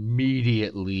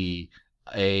immediately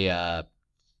a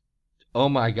oh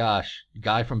my gosh,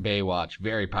 guy from Baywatch,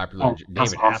 very popular,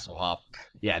 David Hasselhoff.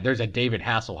 Yeah, there's a David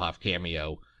Hasselhoff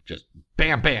cameo, just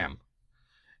bam bam.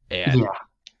 And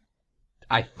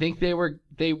I think they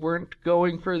weren't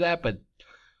going for that, but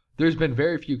there's been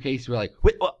very few cases where like,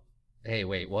 wait, what? Hey,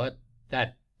 wait, what?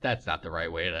 That's not the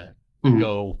right way to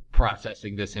go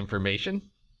processing this information.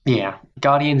 Yeah,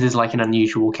 Guardians is like an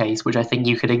unusual case, which I think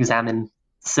you could examine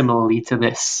similarly to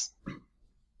this,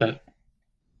 but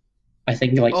I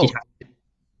think like you'd have to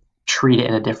treat it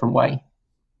in a different way.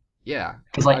 Yeah,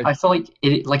 because like I feel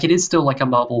like it is still like a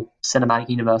Marvel Cinematic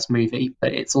Universe movie,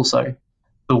 but it's also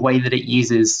the way that it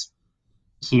uses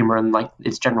humor and like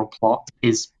its general plot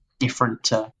is different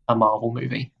to a Marvel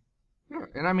movie.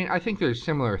 And I mean, I think there's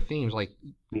similar themes. Like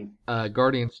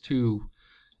Guardians 2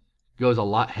 goes a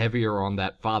lot heavier on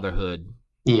that fatherhood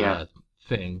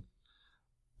thing.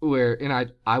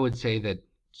 And I would say that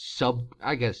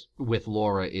I guess with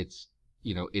Laura, it's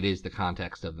it is the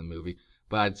context of the movie.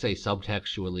 But I'd say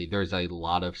subtextually, there's a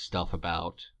lot of stuff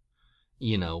about,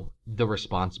 the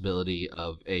responsibility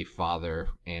of a father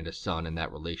and a son in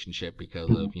that relationship because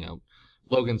of,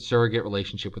 Logan's surrogate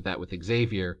relationship with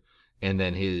Xavier, and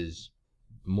then his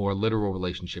more literal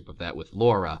relationship of that with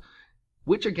Laura,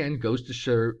 which again goes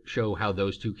to show how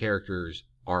those two characters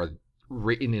are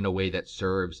written in a way that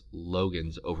serves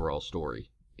Logan's overall story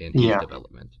and his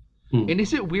development. And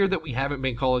is it weird that we haven't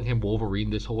been calling him Wolverine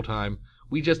this whole time?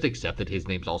 We just accepted his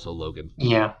name's also Logan.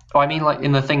 Yeah. Well, I mean, like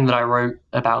in the thing that I wrote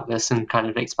about this and kind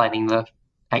of explaining the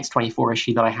X-24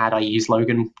 issue that I had, I used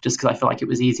Logan just because I feel like it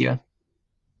was easier.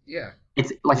 Yeah.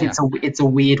 It's like it's a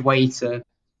weird way to,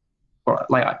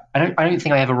 like I don't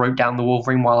think I ever wrote down the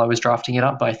Wolverine while I was drafting it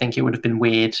up, but I think it would have been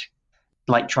weird,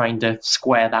 like trying to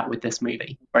square that with this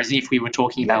movie. Whereas if we were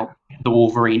talking about the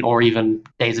Wolverine or even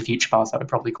Days of Future Past, I would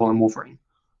probably call him Wolverine.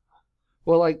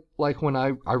 Well, like when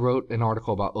I wrote an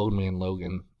article about Old Man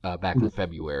Logan back in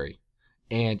February,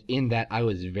 and in that I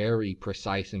was very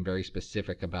precise and very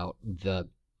specific about the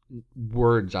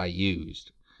words I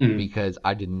used because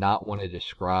I did not want to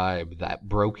describe that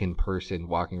broken person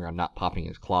walking around not popping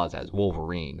his claws as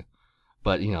Wolverine.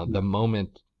 But the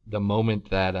moment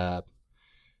that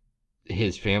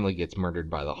his family gets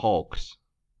murdered by the Hulks,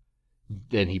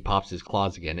 then he pops his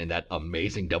claws again in that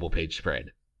amazing double page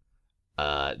spread.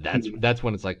 That's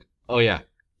when it's like, oh yeah,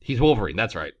 he's Wolverine.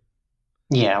 That's right.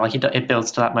 Yeah, like it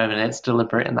builds to that moment. And it's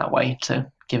deliberate in that way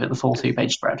to give it the full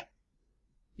 2-page spread.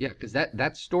 Yeah, because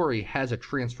that story has a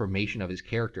transformation of his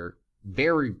character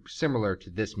very similar to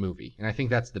this movie, and I think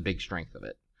that's the big strength of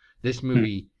it. This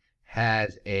movie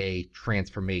has a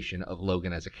transformation of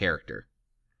Logan as a character,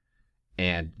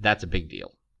 and that's a big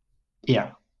deal.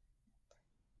 Yeah.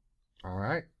 All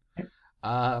right.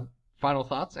 Final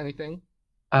thoughts? Anything?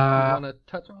 You want to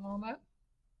touch on that?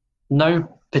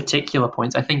 No particular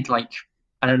points. I think, like,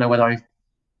 I don't know whether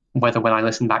when I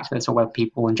listen back to this or whether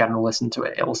people in general listen to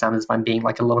it, it will sound as if I'm being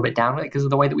like a little bit down on it because of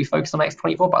the way that we focus on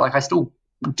X-24. But like, I still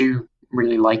do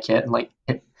really like it, and like,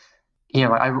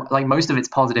 I like most of it's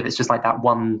positive. It's just like that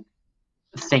one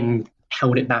thing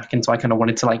held it back, and so I kind of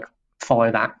wanted to like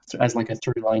follow that as like a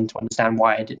through line to understand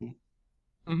why I didn't,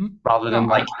 rather than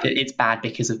it's bad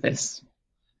because of this.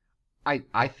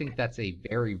 I think that's a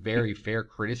very, very fair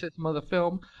criticism of the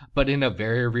film, but in a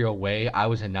very real way, I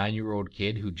was a 9-year-old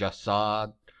kid who just saw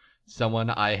someone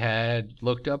I had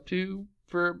looked up to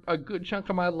for a good chunk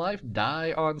of my life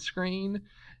die on screen.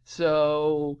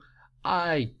 So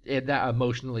that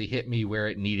emotionally hit me where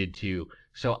it needed to.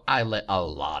 So I let a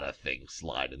lot of things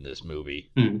slide in this movie.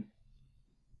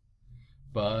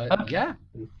 But yeah,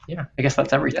 I guess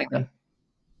that's everything then.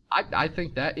 I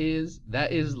think that is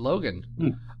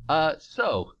Logan.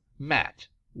 So, Matt,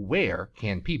 where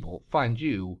can people find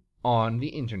you on the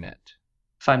internet?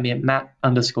 Find me at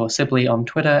Matt_Sibley on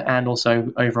Twitter and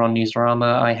also over on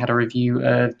Newsarama. I had a review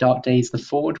of Dark Days The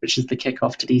Forge, which is the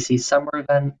kickoff to DC's summer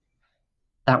event.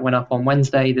 That went up on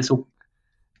Wednesday.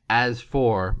 As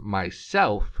for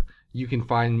myself, you can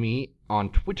find me on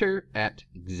Twitter at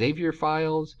Xavier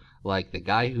Files, like the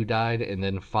guy who died, and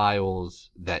then files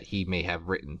that he may have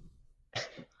written.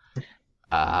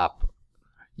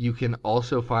 You can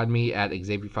also find me at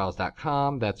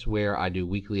XavierFiles.com. That's where I do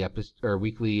weekly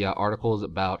articles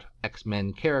about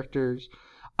X-Men characters.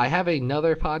 I have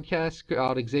another podcast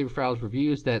called Xavier Files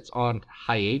Reviews that's on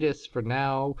hiatus for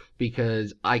now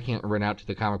because I can't run out to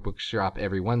the comic book shop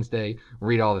every Wednesday,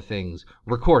 read all the things,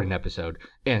 record an episode,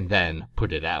 and then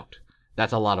put it out.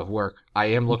 That's a lot of work. I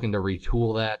am looking to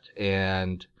retool that,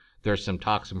 and there's some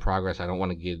talks in progress. I don't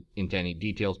want to get into any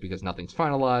details because nothing's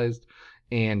finalized,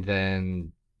 and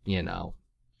then,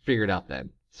 figure it out then.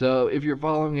 So if you're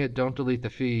following it, don't delete the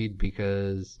feed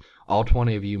because all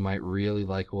 20 of you might really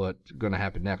like what's going to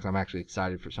happen next. I'm actually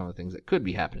excited for some of the things that could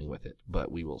be happening with it,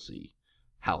 but we will see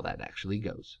how that actually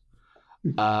goes.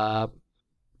 I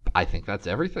think that's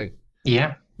everything.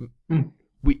 Yeah.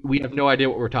 We have no idea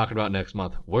what we're talking about next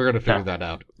month. We're going to figure that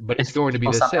out, but it's going to be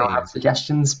the same. Have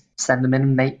suggestions, send them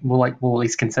in, and we'll at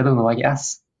least consider them, I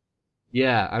guess.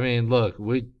 Yeah, I mean, look,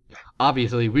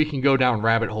 obviously we can go down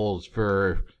rabbit holes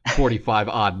for 45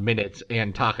 odd minutes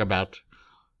and talk about,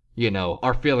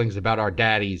 our feelings about our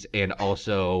daddies and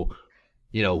also,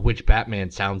 which Batman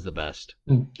sounds the best.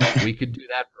 We could do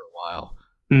that for a while,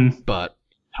 but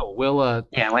we'll.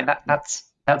 Yeah, like that's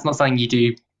not something you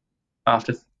do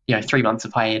after 3 months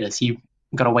of hiatus. You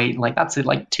got to wait. Like that's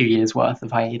like 2 years worth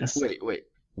of hiatus. Wait.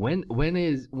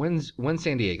 When's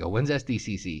San Diego? When's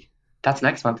SDCC? That's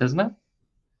next month, isn't it?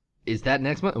 Is that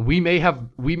next month? We may have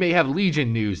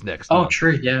Legion news next month. Oh,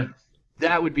 true, yeah.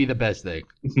 That would be the best thing.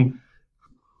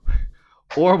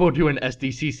 Or we'll do an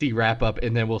SDCC wrap-up,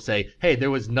 and then we'll say, hey, there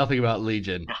was nothing about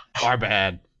Legion. Our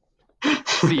bad.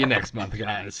 See you next month,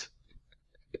 guys.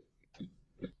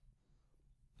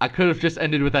 I could have just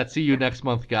ended with that, see you next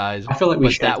month, guys. I feel like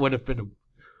we should. That would have been...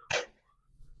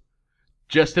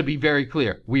 Just to be very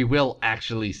clear, we will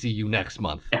actually see you next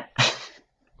month. Yeah.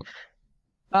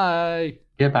 Bye.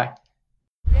 Goodbye.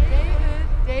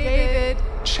 David.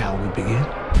 Shall we begin?